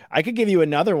Carter. I could give you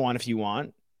another one if you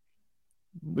want.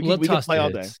 We could play all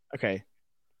day. Okay.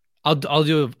 I'll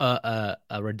do a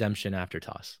redemption after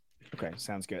Toss. Okay,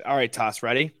 sounds good. All right, Toss,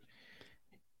 ready?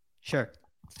 Sure.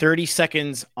 30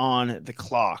 seconds on the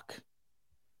clock.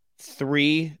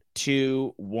 3,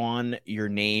 2, 1. Your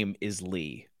name is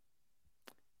Lee.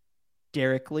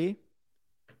 Derek Lee.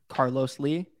 Carlos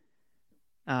Lee.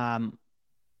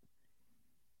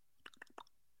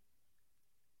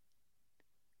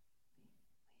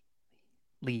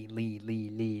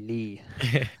 Lee.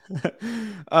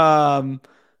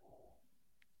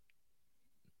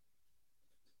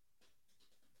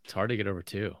 It's hard to get over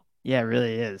too. Yeah, it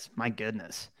really is. My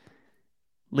goodness.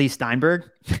 Lee Steinberg.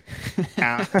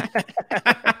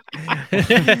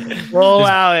 We'll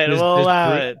allow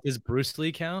it. Does Bruce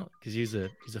Lee count? Because he's a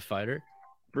fighter.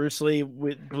 Bruce Lee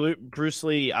would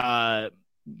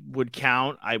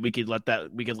count. We could let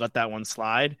that one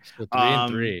slide. So 3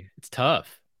 and 3. It's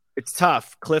tough. It's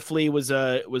tough. Cliff Lee was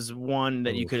one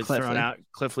that you could have thrown out.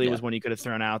 Cliff Lee was one you could have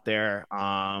thrown out there.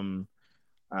 Let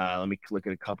me look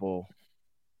at a couple.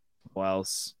 Who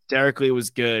else? Derek Lee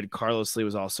was good. Carlos Lee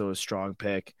was also a strong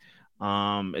pick.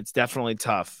 It's definitely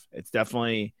tough. It's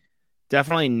definitely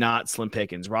not slim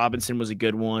pickings. Robinson was a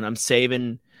good one. I'm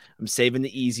saving the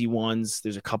easy ones.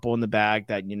 There's a couple in the bag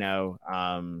that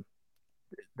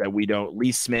that we don't.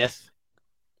 Lee Smith.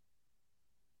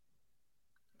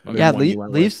 Yeah,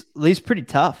 Lee's pretty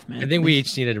tough, man. I think we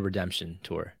each needed a redemption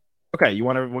tour. Okay,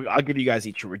 I'll give you guys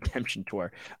each a redemption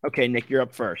tour. Okay, Nick, you're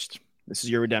up first. This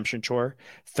is your redemption tour.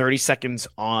 30 seconds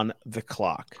on the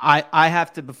clock. I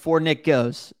have to, before Nick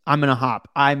goes, I'm going to hop.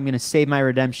 I'm going to save my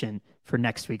redemption for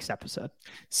next week's episode.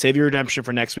 Save your redemption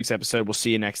for next week's episode. We'll see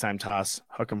you next time, Toss.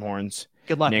 Hook 'em horns.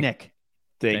 Good luck, Nick.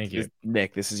 Thank you.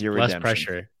 Nick, this is your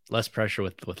redemption. Less pressure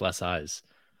with less eyes.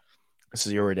 This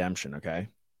is your redemption, okay?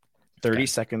 30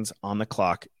 seconds on the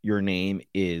clock. Your name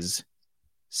is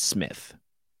Smith.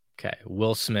 Okay.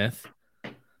 Will Smith.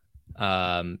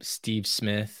 Steve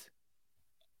Smith.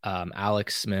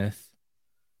 Alex Smith,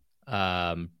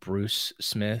 Bruce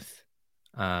Smith,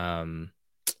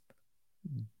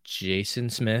 Jason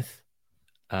Smith,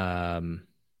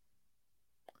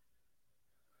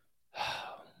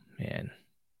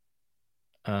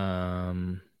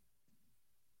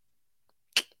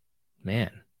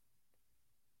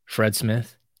 Fred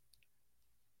Smith,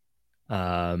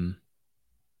 I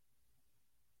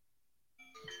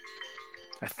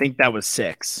think that was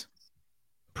 6.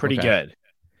 Pretty good.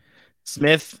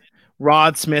 Smith,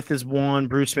 Rod Smith is one.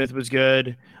 Bruce Smith was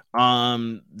good.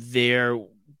 There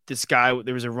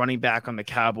was a running back on the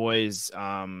Cowboys.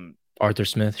 Arthur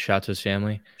Smith, shout out to his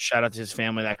family. Shout out to his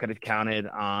family. That could have counted.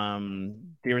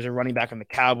 There was a running back on the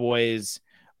Cowboys.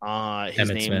 His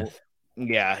name, Smith.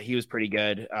 Yeah, he was pretty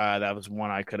good. That was one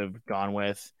I could have gone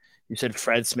with. You said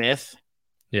Fred Smith.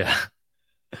 Yeah.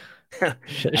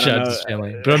 Shout out to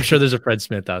Stanley. But I'm sure there's a Fred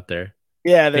Smith out there.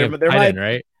 Yeah, there might,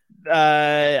 right?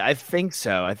 I think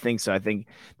so. I think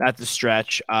that's a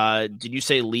stretch. Did you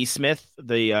say Lee Smith,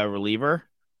 the reliever?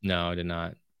 No, I did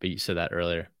not. But you said that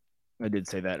earlier. I did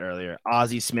say that earlier.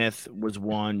 Ozzie Smith was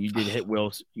one. You did hit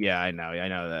Wills. Yeah, I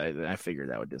know that. I figured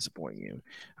that would disappoint you.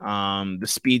 The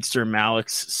speedster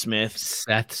Malix Smith.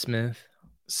 Seth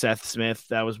Smith.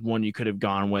 That was one you could have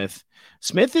gone with.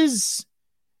 Smith is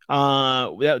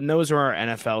those are our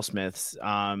NFL Smiths.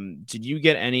 Did you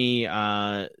get any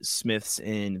Smiths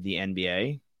in the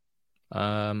NBA?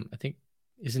 I think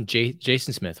isn't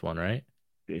Jason Smith one, right?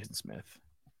 Jason Smith.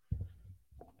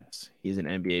 Yes, he's an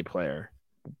NBA player.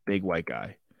 Big white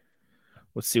guy.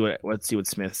 Let's see what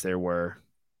Smiths there were.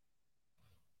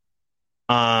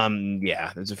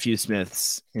 Yeah, there's a few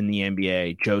Smiths in the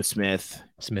NBA. Joe Smith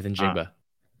and Jigba.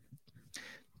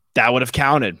 That would have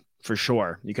counted for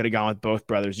sure. You could have gone with both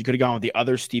brothers. You could have gone with the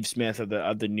other Steve Smith of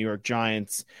the New York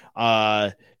Giants.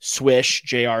 Swish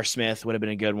J.R. Smith would have been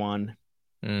a good one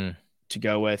to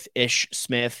go with. Ish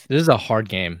Smith. This is a hard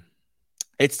game.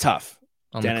 It's tough.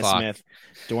 Dennis Smith,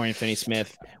 Dorian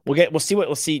Finney-Smith. We'll see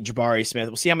Jabari Smith.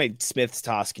 We'll see how many Smiths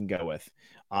Toss can go with.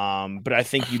 But I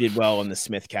think you did well in the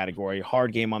Smith category.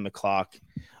 Hard game on the clock.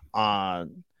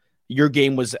 Your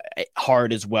game was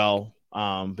hard as well,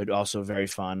 but also very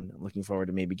fun. Looking forward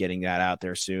to maybe getting that out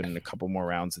there soon and a couple more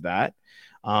rounds of that.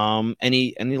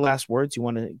 Any last words you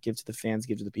want to give to the fans,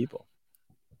 give to the people?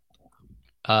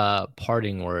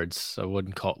 Parting words. I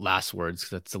wouldn't call it last words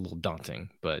because that's a little daunting,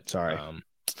 but sorry.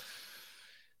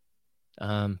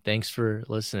 Thanks for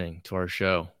listening to our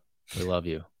show. We love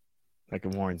you. Like a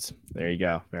horns. There you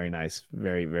go. Very nice.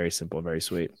 Very, very simple. Very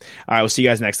sweet. All right. We'll see you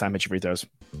guys next time. Hit your free throws.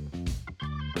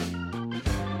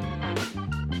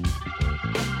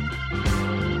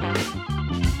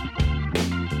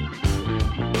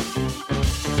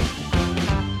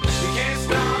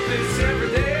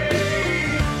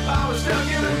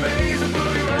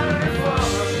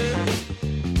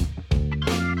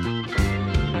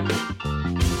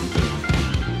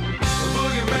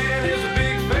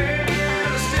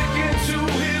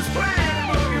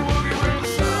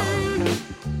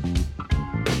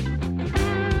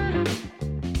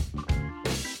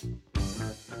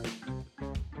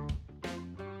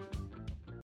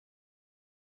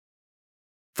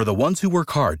 For the ones who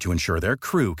work hard to ensure their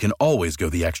crew can always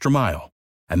go the extra mile,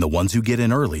 and the ones who get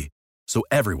in early so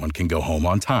everyone can go home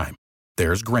on time,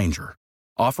 there's Grainger,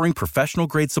 offering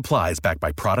professional-grade supplies backed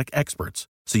by product experts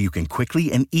so you can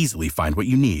quickly and easily find what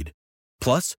you need.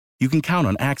 Plus, you can count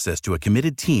on access to a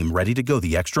committed team ready to go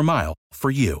the extra mile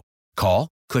for you. Call,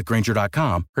 click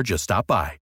Grainger.com, or just stop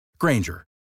by. Grainger,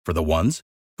 for the ones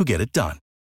who get it done.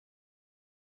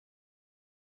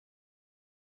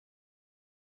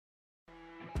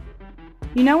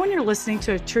 You know when you're listening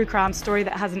to a true crime story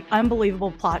that has an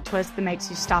unbelievable plot twist that makes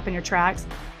you stop in your tracks?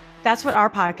 That's what our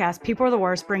podcast, People Are the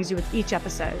Worst, brings you with each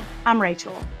episode. I'm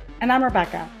Rachel. And I'm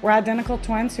Rebecca. We're identical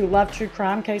twins who love true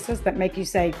crime cases that make you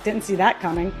say, didn't see that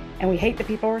coming, and we hate the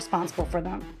people responsible for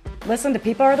them. Listen to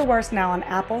People Are the Worst now on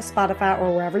Apple, Spotify,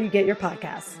 or wherever you get your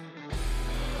podcasts.